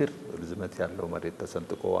 ኪሎ ሜትር ርዝመት ያለው መሬት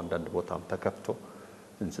ተሰንጥቆ አንዳንድ ቦታም ተከፍቶ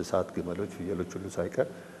እንስሳት፣ ግመሎች፣ ፍየሎች ሁሉ ሳይቀር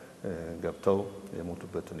ገብተው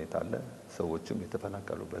የሞቱበት ሁኔታ አለ። ሰዎችም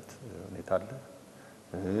የተፈናቀሉበት ሁኔታ አለ።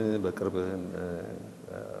 በቅርብ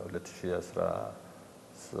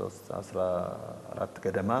 2014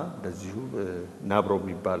 ገደማ እንደዚሁ ናብሮ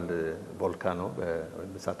የሚባል ቮልካኖ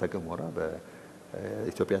ወይም እሳተ ገሞራ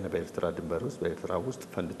በኢትዮጵያና በኤርትራ ድንበር ውስጥ በኤርትራ ውስጥ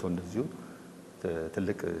ፈንድቶ እንደዚሁ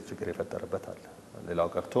ትልቅ ችግር የፈጠረበት አለ። ሌላው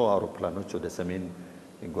ቀርቶ አውሮፕላኖች ወደ ሰሜን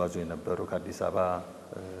ይጓዙ የነበሩ ከአዲስ አበባ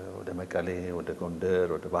ወደ መቀሌ፣ ወደ ጎንደር፣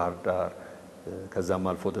 ወደ ባህር ዳር ከዛም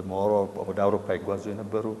አልፎ ደግሞ ወደ አውሮፓ ይጓዙ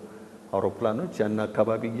የነበሩ አውሮፕላኖች ያን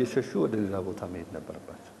አካባቢ እየሸሹ ወደ ሌላ ቦታ መሄድ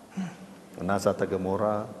ነበረባቸው እና እሳተ ገሞራ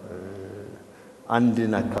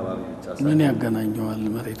አንድን አካባቢ ብቻ ምን ያገናኘዋል?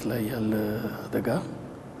 መሬት ላይ ያለ አደጋ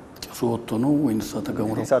ጭሱ ወጥቶ ነው ወይስ እሳተ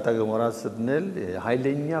ገሞራ? እሳተ ገሞራ ስንል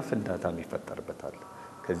ኃይለኛ ፍንዳታ የሚፈጠርበታል።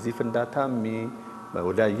 ከዚህ ፍንዳታ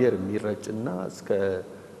ወደ አየር የሚረጭና እስከ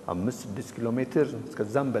 5-6 ኪሎ ሜትር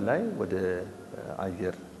እስከዛም በላይ ወደ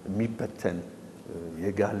አየር የሚበተን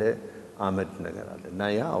የጋለ አመድ ነገር አለ እና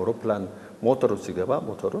ያ አውሮፕላን ሞተሩ ሲገባ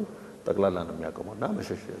ሞተሩን ጠቅላላ ነው የሚያቆመውና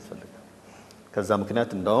መሸሽ ያስፈልጋል። ከዛ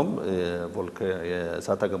ምክንያት እንደውም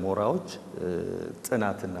የእሳተ ገሞራዎች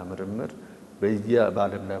ጥናትና ምርምር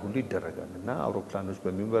በዓለም ላይ ሁሉ ይደረጋል እና አውሮፕላኖች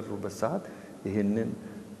በሚበሩበት ሰዓት ይህንን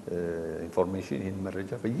ኢንፎርሜሽን ይህን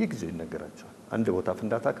መረጃ በየጊዜው ይነገራቸዋል። አንድ ቦታ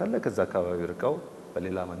ፍንዳታ ካለ ከዛ አካባቢ ርቀው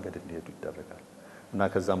በሌላ መንገድ እንዲሄዱ ይደረጋል እና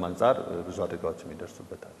ከዛም አንፃር ብዙ አደጋዎች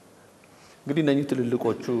ይደርሱበታል። እንግዲህ እነኚህ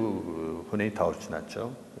ትልልቆቹ ሁኔታዎች ናቸው።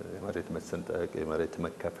 የመሬት መሰንጠቅ፣ የመሬት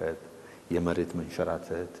መከፈት፣ የመሬት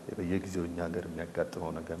መንሸራተት በየጊዜው እኛ ሀገር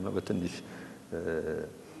የሚያጋጥመው ነገር ነው። በትንሽ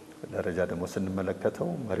ደረጃ ደግሞ ስንመለከተው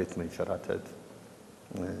መሬት መንሸራተት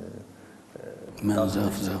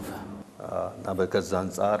መንዘፍዘፍ እና በከዛ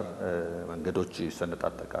አንፃር መንገዶች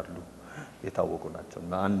ይሰነጣጠቃሉ የታወቁ ናቸው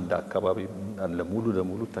እና አንድ አካባቢ እንዳለ ሙሉ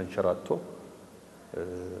ለሙሉ ተንሸራቶ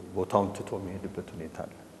ቦታውን ትቶ የሚሄድበት ሁኔታ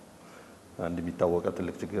አለ። አንድ የሚታወቀው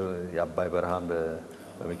ትልቅ ችግር የአባይ በረሃን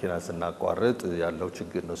በመኪና ስናቋርጥ ያለው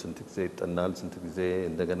ችግር ነው። ስንት ጊዜ ይጠናል፣ ስንት ጊዜ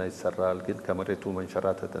እንደገና ይሰራል። ግን ከመሬቱ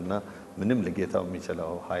መንሸራተትና ምንም ለጌታው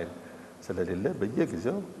የሚችለው ኃይል ስለሌለ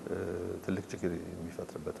በየጊዜው ትልቅ ችግር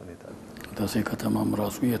የሚፈጥርበት ሁኔታ አለ። ደሴ ከተማም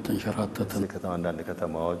ራሱ የተንሸራተተ ከተማ አንዳንድ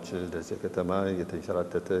ከተማዎች ደሴ ከተማ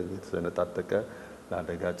የተንሸራተተ የተሰነጣጠቀ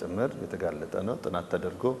ለአደጋ ጭምር የተጋለጠ ነው። ጥናት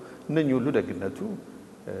ተደርጎ እነኚህ ሁሉ ደግነቱ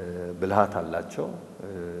ብልሃት አላቸው።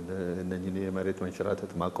 እነኚህ የመሬት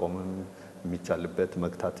መንሸራተት ማቆምም የሚቻልበት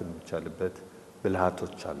መግታትም የሚቻልበት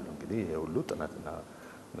ብልሃቶች አሉ። እንግዲህ ይሄ ሁሉ ጥናትና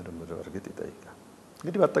ምርምር እርግጥ ይጠይቃል።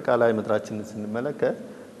 እንግዲህ በአጠቃላይ ምድራችንን ስንመለከት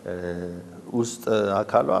ውስጥ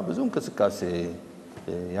አካሏ ብዙ እንቅስቃሴ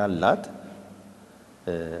ያላት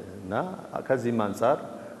እና ከዚህም አንፃር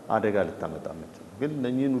አደጋ ልታመጣ የምትችል ግን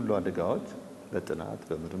እነኚህን ሁሉ አደጋዎች በጥናት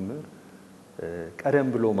በምርምር ቀደም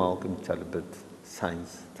ብሎ ማወቅ የሚቻልበት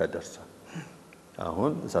ሳይንስ ተደርሷል።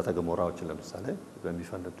 አሁን እሳተ ገሞራዎችን ለምሳሌ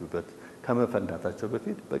በሚፈነዱበት ከመፈንዳታቸው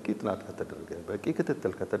በፊት በቂ ጥናት ከተደረገ በቂ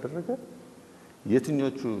ክትትል ከተደረገ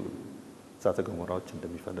የትኞቹ እሳተ ገሞራዎች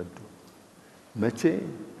እንደሚፈነዱ መቼ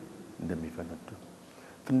እንደሚፈነዱ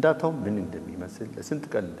ፍንዳታው ምን እንደሚመስል ለስንት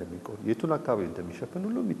ቀን እንደሚቆይ የቱን አካባቢ እንደሚሸፍን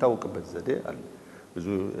ሁሉ የሚታወቅበት ዘዴ አለ። ብዙ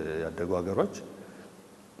ያደጉ ሀገሮች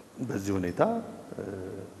በዚህ ሁኔታ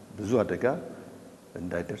ብዙ አደጋ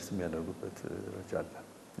እንዳይደርስ የሚያደርጉበት ደረጃ አለ።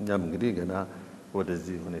 እኛም እንግዲህ ገና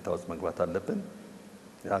ወደዚህ ሁኔታ ውስጥ መግባት አለብን።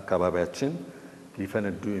 አካባቢያችን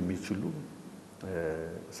ሊፈነዱ የሚችሉ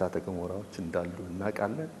እሳተ ገሞራዎች እንዳሉ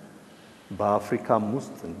እናውቃለን። በአፍሪካም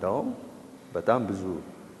ውስጥ እንደውም በጣም ብዙ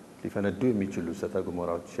ሊፈነዱ የሚችሉ እሳተ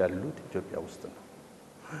ገሞራዎች ያሉት ኢትዮጵያ ውስጥ ነው።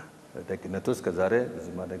 ደግነቱ እስከ ዛሬ ብዙ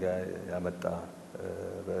አደጋ ያመጣ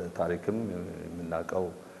በታሪክም የምናውቀው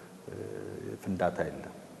ፍንዳታ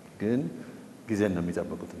የለም። ግን ጊዜን ነው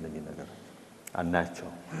የሚጠብቁት እነኚህ ነገሮች አናቸው።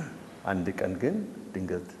 አንድ ቀን ግን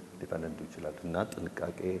ድንገት ሊፈነዱ ይችላል እና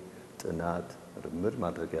ጥንቃቄ፣ ጥናት፣ ምርምር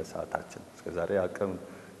ማድረጊያ ሰዓታችን እስከዛሬ አቅም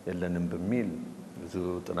የለንም በሚል ብዙ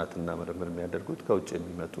ጥናትና ምርምር የሚያደርጉት ከውጭ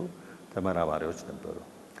የሚመጡ ተመራማሪዎች ነበሩ፣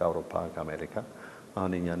 ከአውሮፓ ከአሜሪካ።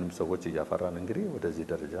 አሁን እኛንም ሰዎች እያፈራን እንግዲህ ወደዚህ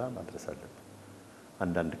ደረጃ ማድረስ አለብን።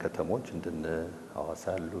 አንዳንድ ከተሞች እንደነ ሐዋሳ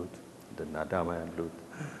ያሉት፣ እንደነ አዳማ ያሉት፣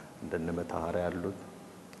 እንደነ መተሐራ ያሉት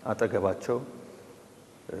አጠገባቸው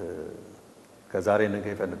ከዛሬ ነገ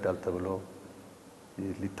ይፈነዳል ተብሎ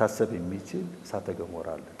ሊታሰብ የሚችል እሳተ ገሞራ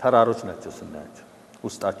አለ። ተራሮች ናቸው ስናያቸው፣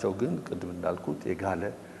 ውስጣቸው ግን ቅድም እንዳልኩት የጋለ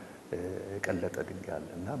የቀለጠ ድንጋይ አለ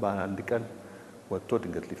እና በአንድ ቀን ወጥቶ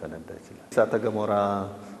ድንገት ሊፈነዳ ይችላል። እሳተ ገሞራ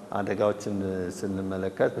አደጋዎችን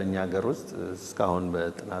ስንመለከት በእኛ ሀገር ውስጥ እስካሁን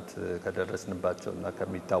በጥናት ከደረስንባቸው እና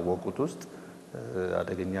ከሚታወቁት ውስጥ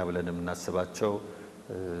አደገኛ ብለን የምናስባቸው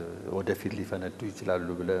ወደፊት ሊፈነዱ ይችላሉ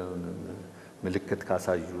ብለን ምልክት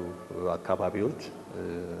ካሳዩ አካባቢዎች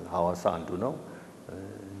ሐዋሳ አንዱ ነው።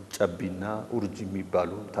 ጨቢና ኡርጂ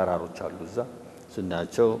የሚባሉ ተራሮች አሉ። እዛ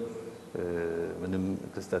ስናያቸው ምንም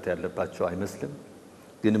ክስተት ያለባቸው አይመስልም፣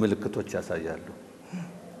 ግን ምልክቶች ያሳያሉ።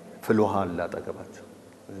 ፍል ውሃ አለ አጠገባቸው፣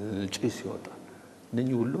 ጭስ ይወጣል።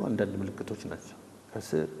 እነኚህ ሁሉ አንዳንድ ምልክቶች ናቸው።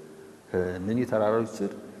 ከስር እነኚህ ተራሮች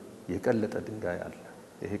ስር የቀለጠ ድንጋይ አለ።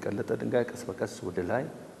 ይሄ የቀለጠ ድንጋይ ቀስ በቀስ ወደ ላይ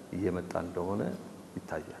እየመጣ እንደሆነ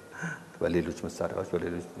ይታያል። በሌሎች መሳሪያዎች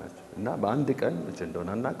በሌሎች ናቸው እና በአንድ ቀን መቼ እንደሆነ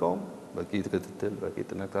አናውቀውም። በቂ ክትትል በቂ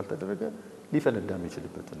ጥናት ካልተደረገ ሊፈነዳ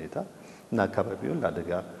የሚችልበት ሁኔታ እና አካባቢውን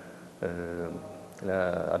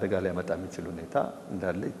ለአደጋ ሊያመጣ የሚችል ሁኔታ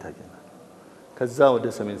እንዳለ ይታየናል። ከዛ ወደ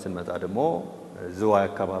ሰሜን ስንመጣ ደግሞ ዝዋይ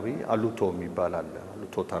አካባቢ አሉቶ የሚባል አለ።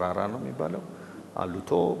 አሉቶ ተራራ ነው የሚባለው።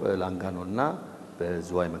 አሉቶ በላንጋኖና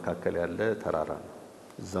በዝዋይ መካከል ያለ ተራራ ነው።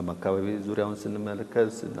 እዛም አካባቢ ዙሪያውን ስንመለከት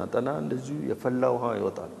ስናጠና እንደዚሁ የፈላ ውሃ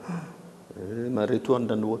ይወጣል። መሬቱ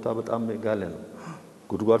አንዳንድ ቦታ በጣም ጋለ ነው።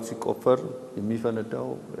 ጉድጓድ ሲቆፈር የሚፈነዳው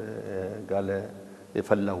ጋለ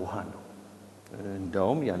የፈላ ውሃ ነው።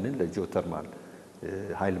 እንደውም ያንን ለጂኦተርማል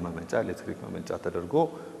ኃይል ማመንጫ ኤሌክትሪክ ማመንጫ ተደርጎ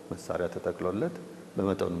መሳሪያ ተተክሎለት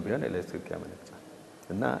በመጠኑ ቢሆን ኤሌክትሪክ ያመነጫል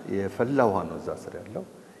እና የፈላ ውሃ ነው እዛ ስር ያለው።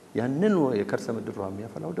 ያንን የከርሰ ምድር ውሃ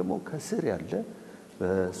የሚያፈላው ደግሞ ከስር ያለ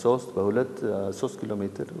በ3 ኪሎ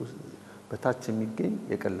ሜትር በታች የሚገኝ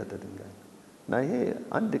የቀለጠ ድንጋይ ነው እና ይሄ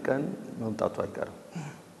አንድ ቀን መምጣቱ አይቀርም።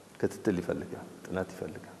 ክትትል ይፈልጋል፣ ጥናት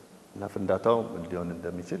ይፈልጋል እና ፍንዳታው ምን ሊሆን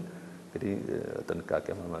እንደሚችል እንግዲህ ጥንቃቄ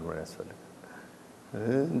መመርመር ያስፈልጋል።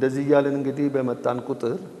 እንደዚህ እያልን እንግዲህ በመጣን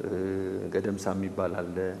ቁጥር ገደምሳ የሚባል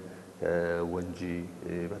አለ። ወንጂ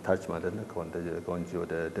በታች ማለት ነው። ከወንጂ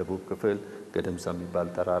ወደ ደቡብ ክፍል ገደምሳ የሚባል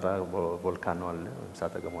ተራራ ቮልካኖ አለ፣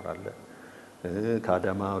 እሳተ ገሞራ አለ።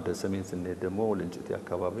 ከአዳማ ወደ ሰሜን ስንሄድ ደግሞ ወልንጭቲ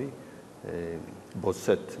አካባቢ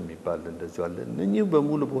ቦሰት የሚባል እንደዚሁ አለ። እነኚህ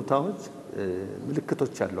በሙሉ ቦታዎች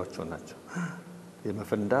ምልክቶች ያሏቸው ናቸው።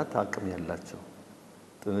 የመፈንዳት አቅም ያላቸው፣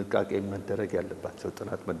 ጥንቃቄ መደረግ ያለባቸው፣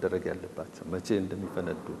 ጥናት መደረግ ያለባቸው፣ መቼ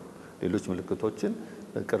እንደሚፈነዱ ሌሎች ምልክቶችን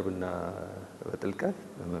በቅርብና በጥልቀት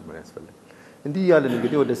መመርመር ያስፈልጋል። እንዲህ ያለን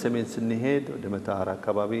እንግዲህ ወደ ሰሜን ስንሄድ ወደ መተሐራ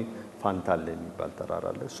አካባቢ ፋንታሌ የሚባል ተራራ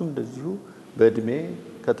አለ። እሱም እንደዚሁ በእድሜ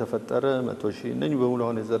ከተፈጠረ 100 ሺህ እነኚህ በሙሉ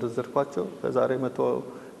አሁን የዘረዘርኳቸው ከዛሬ 100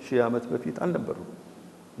 ሺህ ዓመት በፊት አልነበሩም።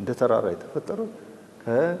 እንደ ተራራ የተፈጠረው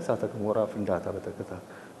ከእሳተ ገሞራ ፍንዳታ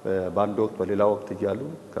በአንድ ወቅት በሌላ ወቅት እያሉ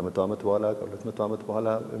ከ100 ዓመት በኋላ ከ200 ዓመት በኋላ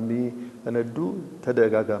የሚፈነዱ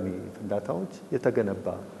ተደጋጋሚ ፍንዳታዎች የተገነባ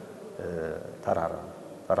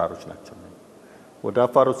ተራሮች ናቸው። ወደ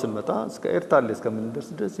አፋሩ ስንመጣ እስከ ኤርታሌ እስከምንደርስ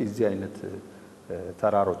ድረስ የዚህ አይነት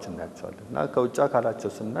ተራሮች እናያቸዋለን እና ከውጭ አካላቸው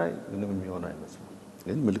ስናይ ምንም የሚሆን አይመስሉም፣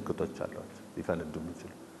 ግን ምልክቶች አሏቸው ሊፈነዱ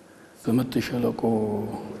የሚችሉ። ስምጥ ሸለቆ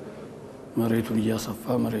መሬቱን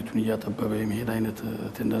እያሰፋ መሬቱን እያጠበበ የሚሄድ አይነት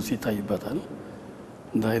ቴንደንሲ ይታይበታል።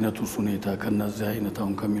 እንደ አይነቱ ሁኔታ ከነዚህ አይነት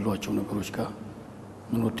አሁን ከሚሏቸው ነገሮች ጋር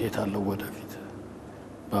ምን ውጤት አለው ወደፊት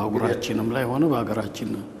በአህጉራችንም ላይ ሆነ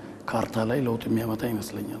በሀገራችን ካርታ ላይ ለውጥ የሚያመጣ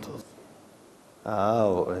ይመስለኛል።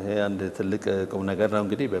 አዎ ይሄ አንድ ትልቅ ቁም ነገር ነው።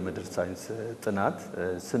 እንግዲህ በምድር ሳይንስ ጥናት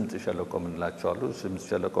ስምጥ ሸለቆ የምንላቸው አሉ። ስምጥ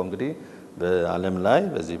ሸለቆ እንግዲህ በዓለም ላይ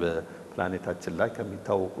በዚህ በፕላኔታችን ላይ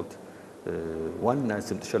ከሚታወቁት ዋና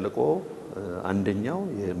ስምጥ ሸለቆ አንደኛው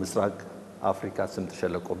የምስራቅ አፍሪካ ስምጥ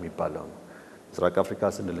ሸለቆ የሚባለው ነው። ምስራቅ አፍሪካ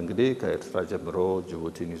ስንል እንግዲህ ከኤርትራ ጀምሮ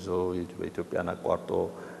ጅቡቲን ይዞ በኢትዮጵያን አቋርጦ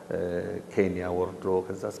ኬንያ ወርዶ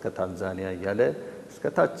ከዛ እስከ ታንዛኒያ እያለ እስከ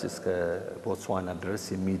ታች እስከ ቦትስዋና ድረስ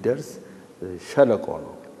የሚደርስ ሸለቆ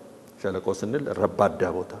ነው። ሸለቆ ስንል ረባዳ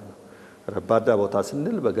ቦታ ነው። ረባዳ ቦታ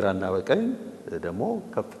ስንል በግራና በቀኝ ደግሞ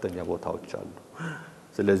ከፍተኛ ቦታዎች አሉ።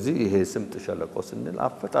 ስለዚህ ይሄ ስምጥ ሸለቆ ስንል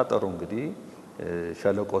አፈጣጠሩ እንግዲህ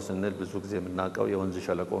ሸለቆ ስንል ብዙ ጊዜ የምናውቀው የወንዝ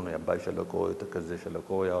ሸለቆ ነው። የአባይ ሸለቆ፣ የተከዜ ሸለቆ፣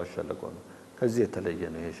 የአዋሽ ሸለቆ ነው። ከዚህ የተለየ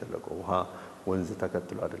ነው። ይሄ ሸለቆ ውሃ ወንዝ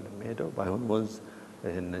ተከትሎ አይደለም የሚሄደው። ባይሆን ወንዝ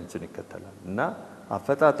ይሄንን ይከተላል እና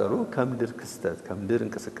አፈጣጠሩ ከምድር ክስተት ከምድር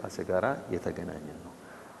እንቅስቃሴ ጋር የተገናኘ ነው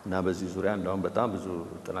እና በዚህ ዙሪያ እንደውም በጣም ብዙ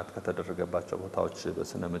ጥናት ከተደረገባቸው ቦታዎች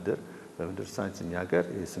በስነ ምድር በምድር ሳይንስ እኛ ሀገር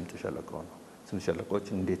የስምጥ ሸለቆ ነው። ስምጥ ሸለቆች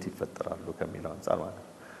እንዴት ይፈጠራሉ ከሚለው አንፃር ማለት ነው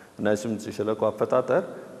እና የስምጥ ሸለቆ አፈጣጠር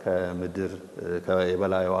ከምድር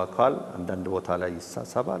የበላዩ አካል አንዳንድ ቦታ ላይ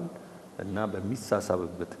ይሳሳባል እና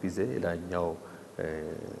በሚሳሳብበት ጊዜ ላይኛው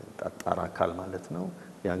ጠጣር አካል ማለት ነው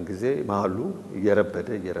ያን ጊዜ መሃሉ እየረበደ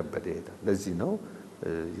ይሄዳል። ለዚህ ነው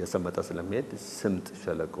የሰመጠ ስለሚሄድ ስምጥ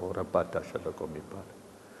ሸለቆ ረባዳ ሸለቆ የሚባለው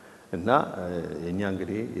እና የኛ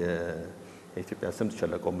እንግዲህ የኢትዮጵያ ስምጥ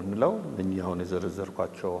ሸለቆ የምንለው እኛ አሁን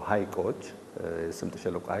የዘረዘርኳቸው ሐይቆች የስምጥ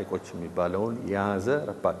ሸለቆ ሐይቆች የሚባለውን የያዘ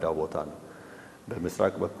ረባዳ ቦታ ነው።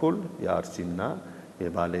 በምስራቅ በኩል የአርሲና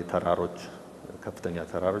የባሌ ተራሮች ከፍተኛ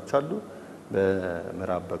ተራሮች አሉ።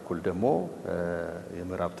 በምዕራብ በኩል ደግሞ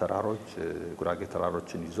የምዕራብ ተራሮች ጉራጌ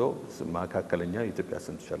ተራሮችን ይዞ መካከለኛ የኢትዮጵያ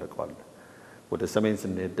ስምጥ ሸለቆ አለ። ወደ ሰሜን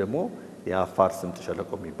ስንሄድ ደግሞ የአፋር ስምጥ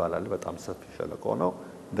ሸለቆ የሚባል አለ። በጣም ሰፊ ሸለቆ ነው።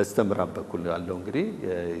 በስተምዕራብ በኩል ያለው እንግዲህ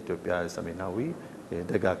የኢትዮጵያ ሰሜናዊ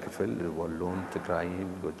ደጋ ክፍል ወሎን፣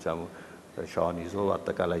 ትግራይን፣ ጎጃም፣ ሸዋን ይዞ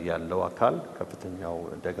አጠቃላይ ያለው አካል ከፍተኛው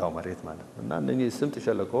ደጋው መሬት ማለት ነው እና እነዚህ ስምጥ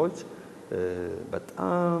ሸለቆዎች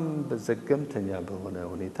በጣም በዘገምተኛ በሆነ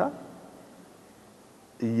ሁኔታ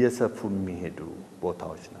እየሰፉ የሚሄዱ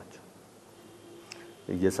ቦታዎች ናቸው።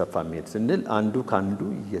 እየሰፋ የሚሄድ ስንል አንዱ ካንዱ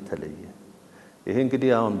እየተለየ ይሄ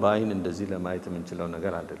እንግዲህ አሁን በአይን እንደዚህ ለማየት የምንችለው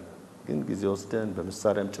ነገር አይደለም። ግን ጊዜ ወስደን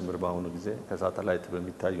በመሳሪያም ጭምር በአሁኑ ጊዜ ከሳተላይት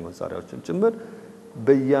በሚታዩ መሳሪያዎችም ጭምር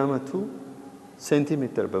በየአመቱ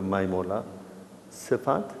ሴንቲሜትር በማይሞላ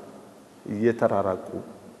ስፋት እየተራራቁ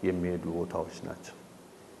የሚሄዱ ቦታዎች ናቸው።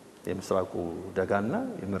 የምስራቁ ደጋና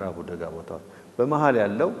የምዕራቡ ደጋ ቦታዎች በመሃል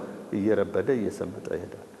ያለው እየረበደ እየሰመጠ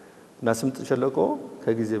ይሄዳል እና ስምጥ ሸለቆ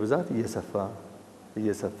ከጊዜ ብዛት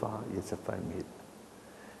እየሰፋ የሚሄድ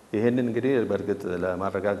ይሄንን እንግዲህ በእርግጥ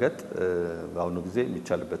ለማረጋገጥ በአሁኑ ጊዜ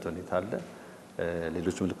የሚቻልበት ሁኔታ አለ።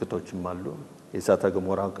 ሌሎች ምልክቶችም አሉ። የእሳተ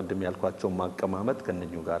ገሞራ ቅድም ያልኳቸው ማቀማመጥ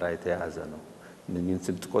ከነኙ ጋር የተያያዘ ነው። እነኚህን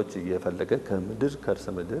ስምጥቆች እየፈለገ ከምድር ከርሰ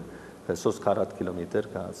ምድር ከ3 ከ4 ኪሎ ሜትር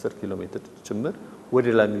ከ10 ኪሎ ሜትር ጭምር ወደ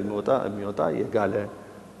ላይ የሚወጣ የጋለ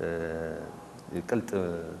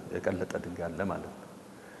የቀለጠ ድንጋይ አለ ማለት ነው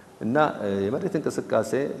እና የመሬት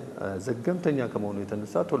እንቅስቃሴ ዘገምተኛ ከመሆኑ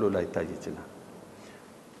የተነሳ ቶሎ ላይ ይታይ ይችላል።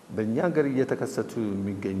 በእኛ ሀገር እየተከሰቱ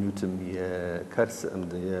የሚገኙትም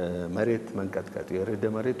የመሬት መንቀጥቀጥ የርዕደ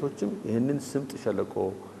መሬቶችም ይህንን ስምጥ ሸለቆ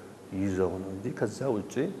ይዘው ነው እንጂ ከዛ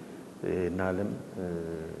ውጪ ናለም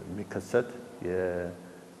የሚከሰት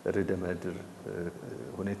የርዕደ ምድር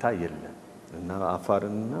ሁኔታ የለም እና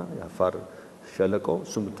አፋርና የአፋር ሸለቆ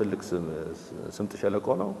እሱም ትልቅ ስምጥ ሸለቆ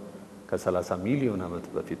ነው። ከ30 ሚሊዮን ዓመት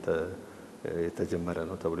በፊት የተጀመረ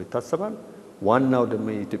ነው ተብሎ ይታሰባል። ዋናው ደግሞ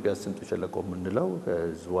የኢትዮጵያ ስምጥ ሸለቆ የምንለው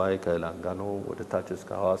ከዝዋይ ከላንጋኖ ወደ ታች እስከ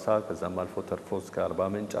ሐዋሳ ከዛም አልፎ ተርፎ እስከ አርባ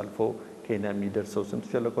ምንጭ አልፎ ኬንያ የሚደርሰው ስምጥ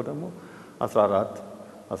ሸለቆ ደግሞ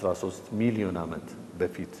 13 ሚሊዮን ዓመት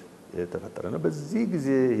በፊት የተፈጠረ ነው። በዚህ ጊዜ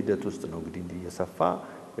ሂደት ውስጥ ነው እንግዲህ እየሰፋ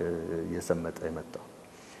እየሰመጠ የመጣው።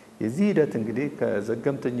 የዚህ ሂደት እንግዲህ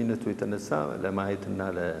ከዘገምተኝነቱ የተነሳ ለማየትና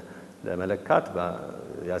ለመለካት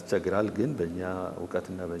ያስቸግራል። ግን በእኛ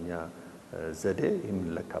እውቀትና በእኛ ዘዴ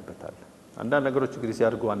ይምንለካበታል። አንዳንድ ነገሮች እንግዲህ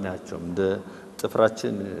ሲያድጉ አናያቸውም። እንደ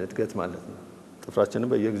ጥፍራችን እድገት ማለት ነው። ጥፍራችንን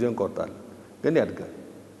በየጊዜው እንቆርጣለን፣ ግን ያድጋል።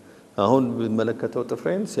 አሁን ብመለከተው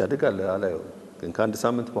ጥፍሬን ሲያድግ አላየው፣ ግን ከአንድ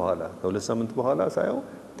ሳምንት በኋላ ከሁለት ሳምንት በኋላ ሳየው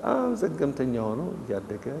በጣም ዘገምተኛ ሆኖ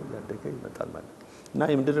እያደገ ይመጣል ማለት ነው እና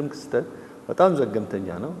የምድርም ክስተት በጣም ዘገምተኛ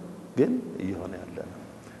ነው፣ ግን እየሆነ ያለ ነው።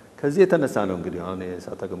 ከዚህ የተነሳ ነው እንግዲህ አሁን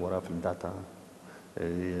የእሳተ ገሞራ ፍንዳታ፣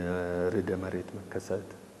 የርዕደ መሬት መከሰት፣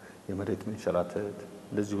 የመሬት መንሸራተት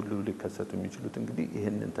እንደዚህ ሁሉ ሊከሰቱ የሚችሉት እንግዲህ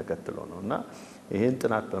ይሄንን ተከትሎ ነው እና ይሄን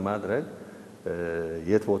ጥናት በማድረግ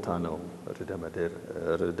የት ቦታ ነው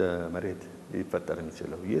ርዕደ መሬት ሊፈጠር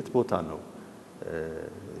የሚችለው፣ የት ቦታ ነው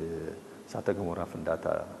እሳተ ገሞራ ፍንዳታ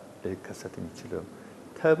ሊከሰት የሚችለው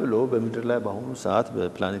ተብሎ በምድር ላይ በአሁኑ ሰዓት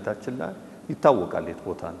በፕላኔታችን ላይ ይታወቃል የት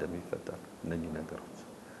ቦታ እንደሚፈጠር እነኚህ ነገሮች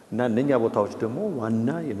እና እነኛ ቦታዎች ደግሞ ዋና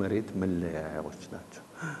የመሬት መለያያዎች ናቸው።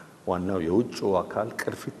 ዋናው የውጭው አካል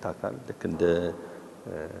ቅርፊት አካል ልክ እንደ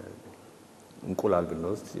እንቁላል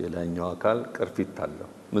ብንወስድ የላይኛው አካል ቅርፊት አለው።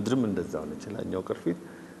 ምድርም እንደዛው ነች። የላይኛው ቅርፊት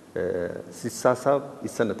ሲሳሳብ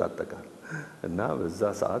ይሰነጣጠቃል። እና በዛ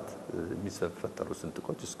ሰዓት የሚፈጠሩ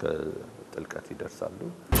ስንጥቆች እስከ ጥልቀት ይደርሳሉ።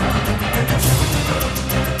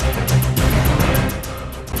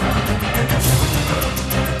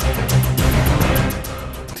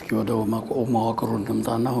 ወደ መዋቅሩ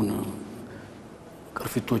እንምጣና አሁን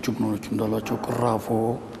ቅርፊቶቹ ምኖቹ እንዳሏቸው ቅራፎ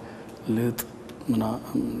ልጥ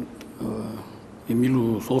የሚሉ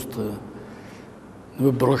ሶስት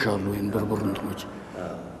ንብብሮች አሉ ወይም ድርብር እንትኖች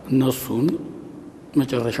እነሱን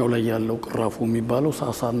መጨረሻው ላይ ያለው ቅራፎ የሚባለው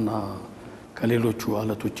ሳሳና ከሌሎቹ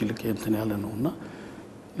አለቶች ይልቅ እንትን ያለ ነውና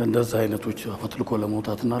ለእንደዛ አይነቶች አፈትልኮ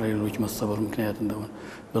ለመውጣትና ለሌሎች መሰበር ምክንያት እንደሆነ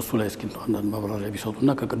በሱ ላይ እስኪ አንዳንድ ማብራሪያ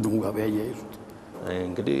ቢሰጡና ከቅድሙ ጋር ያያይዙት።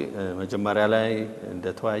 እንግዲህ መጀመሪያ ላይ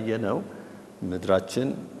እንደተወያየ ነው ምድራችን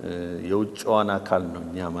የውጭዋን አካል ነው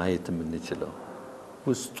እኛ ማየት የምንችለው።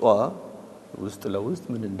 ውስጥ ለውስጥ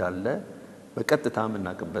ምን እንዳለ በቀጥታ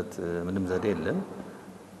የምናውቅበት ምንም ዘዴ የለም።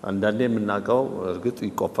 አንዳንዴ የምናውቀው እርግጥ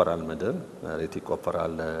ይቆፈራል፣ መሬት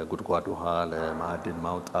ይቆፈራል ለጉድጓድ ውሃ ለማዕድን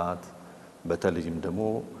ማውጣት፣ በተለይም ደግሞ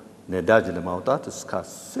ነዳጅ ለማውጣት እስከ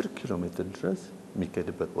 10 ኪሎ ሜትር ድረስ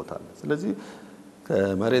የሚከድበት ቦታ አለ። ስለዚህ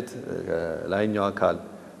ከመሬት ላይኛው አካል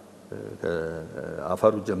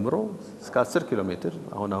አፈሩ ጀምሮ እስከ 10 ኪሎ ሜትር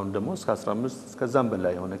አሁን ደግሞ እስከ 15 እስከዛም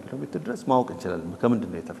በላይ የሆነ ኪሎ ሜትር ድረስ ማወቅ እንችላለን።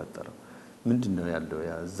 ከምንድነው የተፈጠረው? ምንድነው ያለው?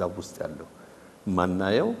 እዛ ውስጥ ያለው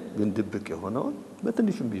ማናየው ግን ድብቅ የሆነው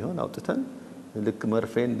በትንሹም ቢሆን አውጥተን ልክ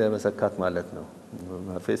መርፌ እንደመሰካት ማለት ነው።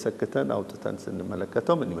 መርፌ ሰክተን አውጥተን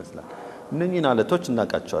ስንመለከተው ምን ይመስላል? እነኚህን አለቶች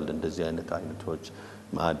እናውቃቸዋለን። እንደዚህ አይነቶች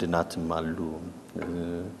ማዕድናትም አሉ።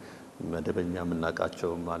 መደበኛ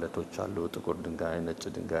የምናውቃቸው ማለቶች አሉ። ጥቁር ድንጋይ፣ ነጭ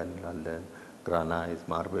ድንጋይ እንላለን፣ ግራናይት፣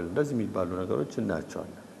 ማርብል እንደዚህ የሚባሉ ነገሮች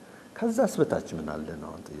እናያቸዋለን። ከዛስ በታች ምን አለ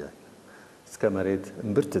ነው ጥያቄ። እስከ መሬት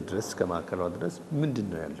እምብርት ድረስ እስከ ማዕከሏ ድረስ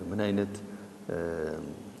ምንድነው ያለው? ምን አይነት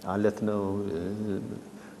አለት ነው?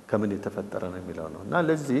 ከምን የተፈጠረ ነው የሚለው ነው። እና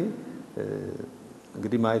ለዚህ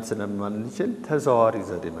እንግዲህ ማየት ስለማንችል ተዘዋዋሪ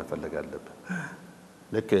ዘዴ መፈለግ አለብን።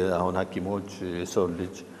 ልክ አሁን ሐኪሞች የሰው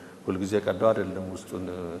ልጅ ሁልጊዜ ቀደው አይደለም ውስጡን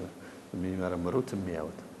የሚመረምሩት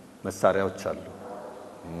የሚያዩት መሳሪያዎች አሉ።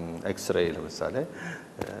 ኤክስሬይ ለምሳሌ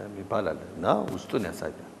የሚባል አለ እና ውስጡን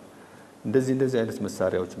ያሳያል። እንደዚህ አይነት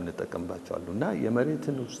መሳሪያዎች የምንጠቀምባቸው አሉ እና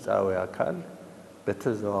የመሬትን ውስጣዊ አካል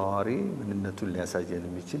በተዘዋዋሪ ምንነቱን ሊያሳየን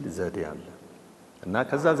የሚችል ዘዴ አለ እና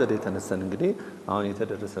ከዛ ዘዴ ተነስተን እንግዲህ አሁን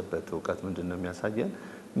የተደረሰበት ዕውቀት ምንድነው የሚያሳየን?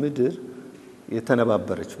 ምድር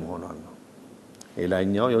የተነባበረች መሆኗን ነው።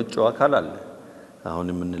 ሌላኛው የውጭው አካል አለ አሁን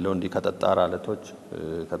የምንለው እንዲህ ከጠጣር አለቶች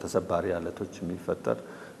ከተሰባሪ አለቶች የሚፈጠር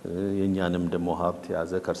የኛንም ደሞ ሀብት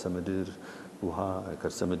ያዘ ከርሰ ምድር ውሃ፣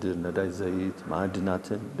 ከርሰ ምድር ነዳጅ፣ ዘይት፣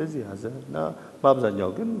 ማዕድናትን እንደዚህ ያዘና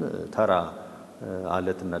በአብዛኛው ግን ተራ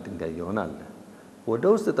አለትና ድንጋይ ይሆናል። ወደ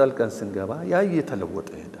ውስጥ ጠልቀን ስንገባ ያ እየተለወጠ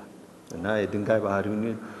ይሄዳል እና የድንጋይ ባህሪውን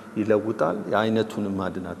ይለውጣል፣ የአይነቱንም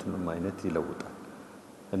ማዕድናቱንም አይነት ይለውጣል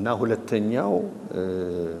እና ሁለተኛው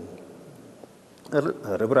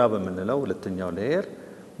ርብራብ የምንለው ሁለተኛው ሌየር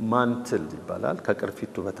ማንትል ይባላል።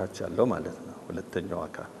 ከቅርፊቱ በታች ያለው ማለት ነው ሁለተኛው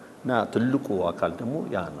አካል እና ትልቁ አካል ደግሞ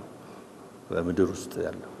ያ ነው በምድር ውስጥ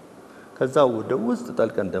ያለው። ከዛ ወደ ውስጥ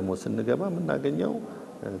ጠልቀን ደግሞ ስንገባ የምናገኘው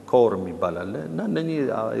ኮር የሚባል አለ እና እነኚህ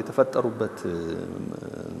የተፈጠሩበት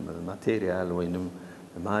ማቴሪያል ወይንም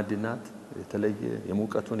ማዕድናት የተለየ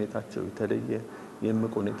የሙቀት ሁኔታቸው የተለየ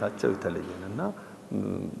የምቅ ሁኔታቸው የተለየ እና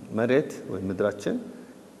መሬት ወይ ምድራችን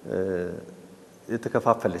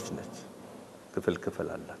የተከፋፈለች ነች። ክፍል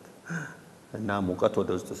አላት እና ሙቀት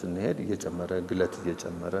ወደ ውስጥ ስንሄድ እየጨመረ ግለት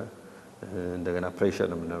እየጨመረ እንደገና ፕሬሸር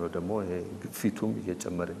የምንለው ደግሞ ግፊቱም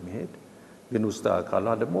እየጨመረ የሚሄድ ግን ውስጥ አካሏ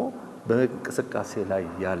ደግሞ በእንቅስቃሴ ላይ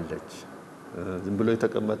ያለች ዝም ብሎ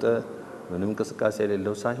የተቀመጠ ምንም እንቅስቃሴ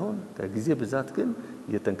የሌለው ሳይሆን ከጊዜ ብዛት ግን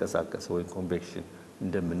እየተንቀሳቀሰ ወይ ኮንቬክሽን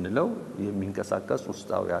እንደምንለው የሚንቀሳቀስ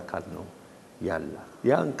ውስጣዊ አካል ነው ያለ።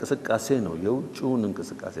 ያ እንቅስቃሴ ነው የውጭውን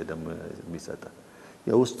እንቅስቃሴ ደግሞ የሚሰጠው።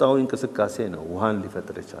 የውስጣዊ እንቅስቃሴ ነው ውሃን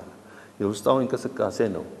ሊፈጥር ይችላል። የውስጣዊ እንቅስቃሴ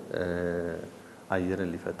ነው አየርን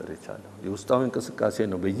ሊፈጥር ይችላል። የውስጣዊ እንቅስቃሴ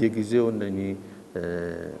ነው በየጊዜው እነኚህ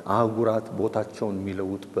አህጉራት ቦታቸውን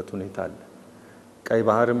የሚለውጡበት ሁኔታ አለ። ቀይ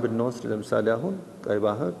ባህርን ብንወስድ ለምሳሌ አሁን ቀይ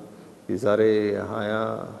ባህር የዛሬ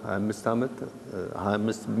 25 ዓመት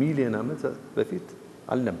 25 ሚሊዮን ዓመት በፊት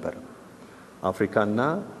አልነበረም። አፍሪካና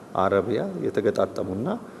አረቢያ የተገጣጠሙና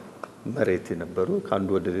መሬት የነበሩ ከአንዱ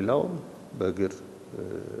ወደ ሌላው በእግር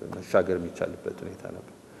መሻገር የሚቻልበት ሁኔታ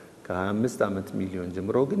ነበር። ከ25 ዓመት ሚሊዮን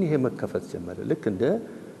ጀምሮ ግን ይሄ መከፈት ጀመረ። ልክ እንደ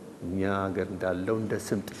እኛ ሀገር እንዳለው እንደ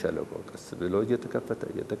ስምጥ ሸለቆ ቀስ ብሎ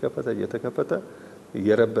እየተከፈተ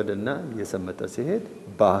እየረበደና እየሰመጠ ሲሄድ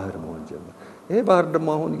ባህር መሆን ጀመረ። ይሄ ባህር ደግሞ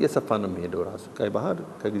አሁን እየሰፋ ነው የሚሄደው። ራሱ ቀይ ባህር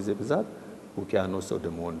ከጊዜ ብዛት ውቅያኖስ ወደ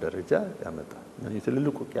መሆን ደረጃ ያመጣል። እነዚህ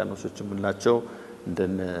ትልልቅ ውቅያኖሶች የምንላቸው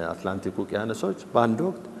እንደነ አትላንቲክ ውቅያኖሶች በአንድ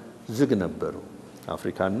ወቅት ዝግ ነበሩ።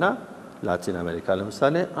 አፍሪካና ላቲን አሜሪካ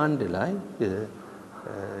ለምሳሌ አንድ ላይ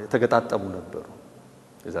የተገጣጠሙ ነበሩ።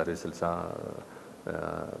 የዛሬ 60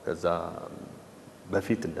 ከዛ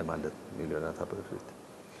በፊት እንደማለት ሚሊዮናት በፊት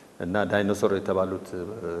እና ዳይኖሶር የተባሉት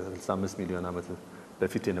 65 ሚሊዮን ዓመት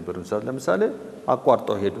በፊት የነበሩ እንስሳት ለምሳሌ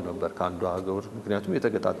አቋርጠው ሄዱ ነበር ከአንዱ ሀገር፣ ምክንያቱም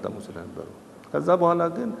የተገጣጠሙ ስለነበሩ። ከዛ በኋላ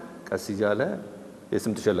ግን ቀስ እያለ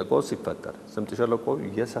የስምጥ ሸለቆ ሲፈጠር ስምጥ ሸለቆ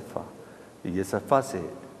እየሰፋ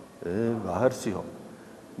ሲሄድ ባህር ሲሆን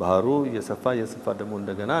ባህሩ እየሰፋ ደግሞ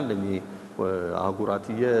እንደገና እነኚህ አህጉራት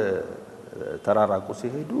እየተራራቁ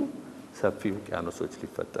ሲሄዱ ሰፊ ውቅያኖሶች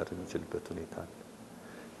ሊፈጠር የሚችልበት ሁኔታ አለ።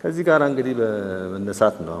 ከዚህ ጋር እንግዲህ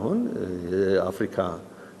በመነሳት ነው አሁን የአፍሪካ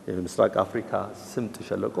የምስራቅ አፍሪካ ስምጥ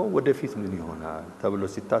ሸለቆ ወደፊት ምን ይሆናል ተብሎ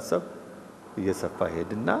ሲታሰብ እየሰፋ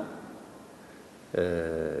ሄድና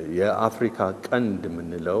የአፍሪካ ቀንድ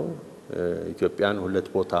የምንለው ኢትዮጵያን ሁለት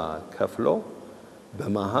ቦታ ከፍሎ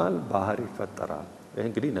በመሃል ባህር ይፈጠራል። ይሄ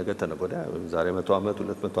እንግዲህ ነገ ተነገ ወዲያ ዛሬ 100 ዓመት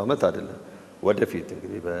 200 ዓመት አይደለም፣ ወደፊት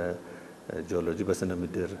እንግዲህ በጂኦሎጂ በስነ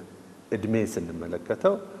ምድር እድሜ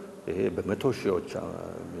ስንመለከተው ይሄ በመቶ ሺዎች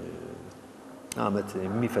ዓመት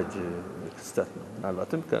የሚፈጅ ክስተት ነው።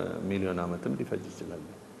 ምናልባትም ከሚሊዮን ዓመትም ሊፈጅ ይችላል።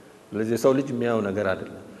 ስለዚህ የሰው ልጅ የሚያየው ነገር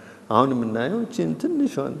አይደለም። አሁን የምናየው እቺን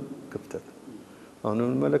ትንሿን ክፍተት፣ አሁን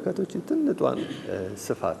የምንመለከተው እቺ ትንሿን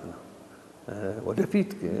ስፋት ነው።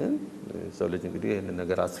 ወደፊት ግን ሰው ልጅ እንግዲህ ይሄን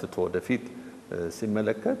ነገር አስፍቶ ወደፊት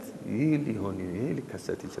ሲመለከት ይህ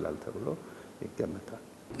ሊከሰት ይችላል ተብሎ ይገመታል።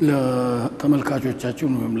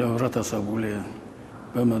 ለተመልካቾቻችን ወይም ለህብረተሰቡ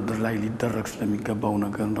በመድር ላይ ሊደረግ ስለሚገባው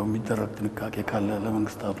ነገር እንደው የሚደረግ ጥንቃቄ ካለ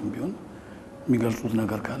ለመንግስታቱም ቢሆን የሚገልጹት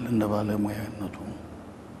ነገር ካለ እንደ ባለሙያነቱ።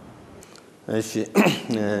 እሺ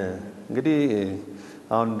እንግዲህ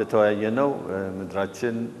አሁን እንደተወያየነው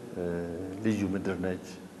ምድራችን ልዩ ምድር ነች፣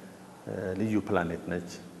 ልዩ ፕላኔት ነች።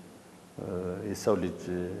 የሰው ልጅ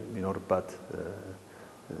የሚኖርባት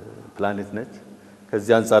ፕላኔት ነች።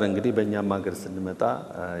 ከዚህ አንፃር እንግዲህ በእኛም ሀገር ስንመጣ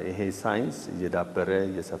ይሄ ሳይንስ እየዳበረ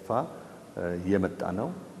እየሰፋ እየመጣ ነው።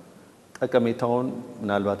 ጠቀሜታውን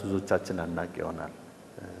ምናልባት ብዙዎቻችን አናውቅ ይሆናል።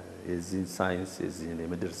 የዚህ ሳይንስ የዚህን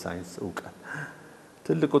የምድር ሳይንስ እውቀት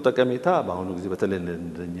ትልቁ ጠቀሜታ በአሁኑ ጊዜ በተለይ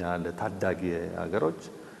እንደኛ ለታዳጊ ሀገሮች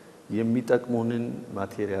የሚጠቅሙንን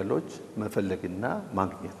ማቴሪያሎች መፈለግና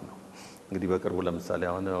ማግኘት ነው። እንግዲህ በቅርቡ ለምሳሌ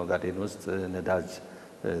አሁን ኦጋዴን ውስጥ ነዳጅ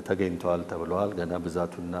ተገኝቷል ተብሏል። ገና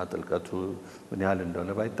ብዛቱና ጥልቀቱ ምን ያህል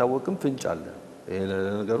እንደሆነ ባይታወቅም ፍንጭ አለ። ይሄ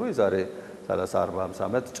ነገሩ የዛሬ 30 40 50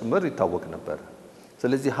 ዓመት ጭምር ይታወቅ ነበር።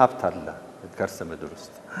 ስለዚህ ሀብት አለ፣ ከርሰ ምድር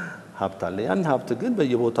ውስጥ ሀብት አለ። ያን ሀብት ግን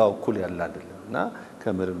በየቦታው እኩል ያለ አይደለም እና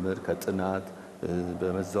ከምርምር ከጥናት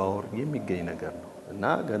በመዘዋወር የሚገኝ ነገር ነው እና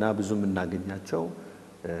ገና ብዙ የምናገኛቸው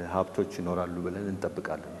ሀብቶች ይኖራሉ ብለን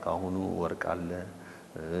እንጠብቃለን። ከአሁኑ ወርቅ አለ።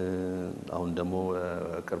 አሁን ደግሞ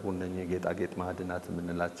ቅርቡ እነኚህ ጌጣጌጥ ማዕድናት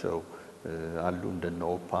የምንላቸው አሉ እንደነ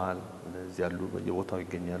ኦፓል እዚህ ያሉ በየቦታው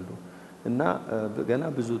ይገኛሉ እና ገና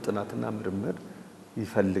ብዙ ጥናትና ምርምር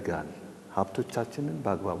ይፈልጋል ሀብቶቻችንን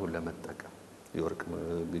በአግባቡ ለመጠቀም። የወርቅ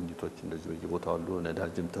ግኝቶች እንደዚህ በየቦታው አሉ።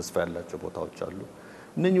 ነዳጅም ተስፋ ያላቸው ቦታዎች አሉ።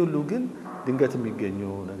 እነኚህ ሁሉ ግን ድንገት የሚገኙ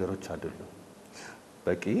ነገሮች አይደሉም።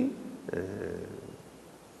 በቂ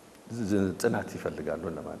ጥናት ይፈልጋሉ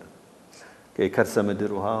ለማለት ነው። የከርሰ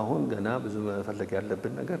ምድር ውሃ አሁን ገና ብዙ መፈለግ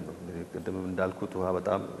ያለብን ነገር ነው። እንግዲህ ቅድም እንዳልኩት ውሃ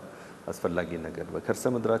በጣም አስፈላጊ ነገር በከርሰ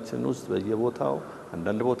ምድራችን ውስጥ በየቦታው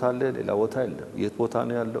አንዳንድ ቦታ አለ፣ ሌላ ቦታ የለም። የት ቦታ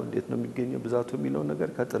ነው ያለው፣ እንዴት ነው የሚገኘው፣ ብዛቱ የሚለው ነገር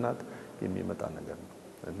ከጥናት የሚመጣ ነገር ነው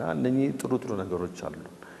እና እነኚህ ጥሩ ነገሮች አሉ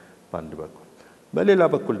በአንድ በኩል። በሌላ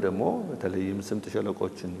በኩል ደግሞ በተለይም ስምጥ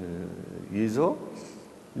ሸለቆችን ይዞ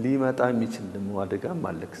ሊመጣ የሚችል ደግሞ አደጋም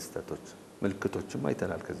አለ። ክስተቶች ምልክቶችም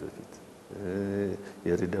አይተናል ከዚህ በፊት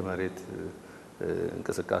የርዕደ መሬት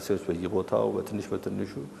እንቅስቃሴዎች በየቦታው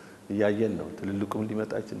በትንሹ እያየን ነው። ትልልቁም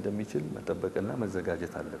ሊመጣ እንደሚችል መጠበቅና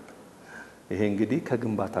መዘጋጀት አለብን። ይሄ እንግዲህ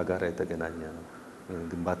ከግንባታ ጋር የተገናኘ ነው።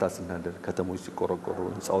 ግንባታ ስናደርግ ከተሞች ሲቆረቆሩ፣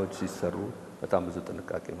 ህንፃዎች ሲሰሩ በጣም ብዙ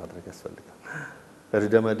ጥንቃቄ ማድረግ ያስፈልጋል።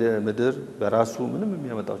 ርዕደ ምድር በራሱ ምንም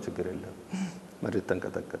የሚያመጣው ችግር የለም። መሬት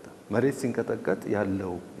ተንቀጠቀጠ። መሬት ሲንቀጠቀጥ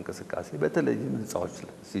ያለው እንቅስቃሴ በተለይም ህንፃዎች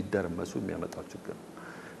ሲደርመሱ የሚያመጣው ችግር ነው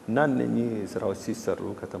እና እነኚህ ስራዎች ሲሰሩ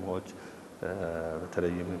ከተማዎች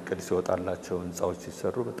በተለይም እቅድ ሲወጣላቸው ህንፃዎች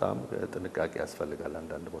ሲሰሩ በጣም ጥንቃቄ ያስፈልጋል።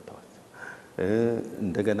 አንዳንድ ቦታዎች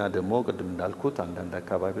እንደገና ደግሞ ቅድም እንዳልኩት አንዳንድ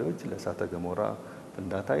አካባቢዎች ለእሳተ ገሞራ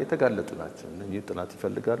ፍንዳታ የተጋለጡ ናቸው። እነኚህ ጥናት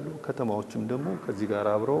ይፈልጋሉ። ከተማዎችም ደግሞ ከዚህ ጋር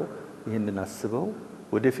አብረው ይህንን አስበው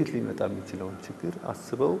ወደፊት ሊመጣ የሚችለውን ችግር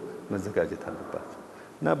አስበው መዘጋጀት አለባቸው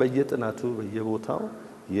እና በየጥናቱ በየቦታው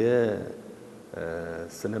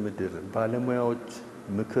የስነ ምድር ባለሙያዎች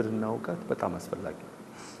ምክርና እውቀት በጣም አስፈላጊ ነው።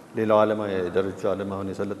 ሌላው ዓለም የደረጃው ዓለም አሁን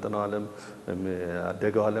የሰለጠነው ዓለም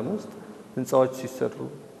አደገው ዓለም ውስጥ ህንጻዎች ሲሰሩ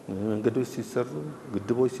መንገዶች ሲሰሩ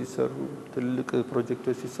ግድቦች ሲሰሩ ትልቅ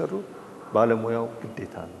ፕሮጀክቶች ሲሰሩ ባለሙያው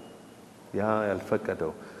ግዴታ ነው ያ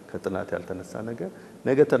ያልፈቀደው ከጥናት ያልተነሳ ነገር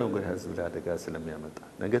ነገ ተነገ ህዝብ ላይ አደጋ ስለሚያመጣ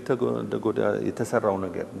ነገ ተነገ የተሰራው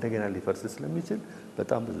ነገር እንደገና ሊፈርስ ስለሚችል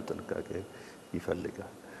በጣም ብዙ ጥንቃቄ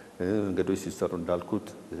ይፈልጋል መንገዶች ሲሰሩ እንዳልኩት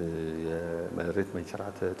የመሬት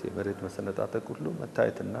መንሸራተት የመሬት መሰነጣጠቅ ሁሉ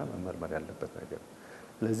መታየትና መመርመር ያለበት ነገር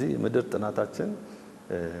ስለዚህ ምድር ጥናታችን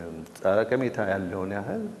ጠቀሜታ ያለውን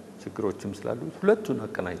ያህል ችግሮችም ስላሉ ሁለቱን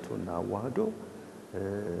አቀናጅቶና አዋህዶ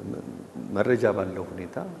መረጃ ባለው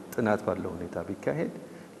ሁኔታ ጥናት ባለው ሁኔታ ቢካሄድ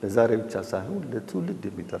ለዛሬ ብቻ ሳይሆን ለትውልድ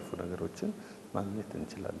የሚተርፉ ነገሮችን ማግኘት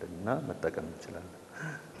እንችላለንና መጠቀም እንችላለን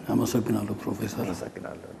አመሰግናለሁ ፕሮፌሰር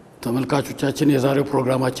አመሰግናለሁ ተመልካቾቻችን የዛሬው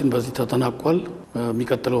ፕሮግራማችን በዚህ ተጠናቋል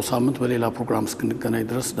በሚቀጥለው ሳምንት በሌላ ፕሮግራም እስክንገናኝ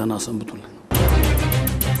ድረስ ደህና ሰንብቱልን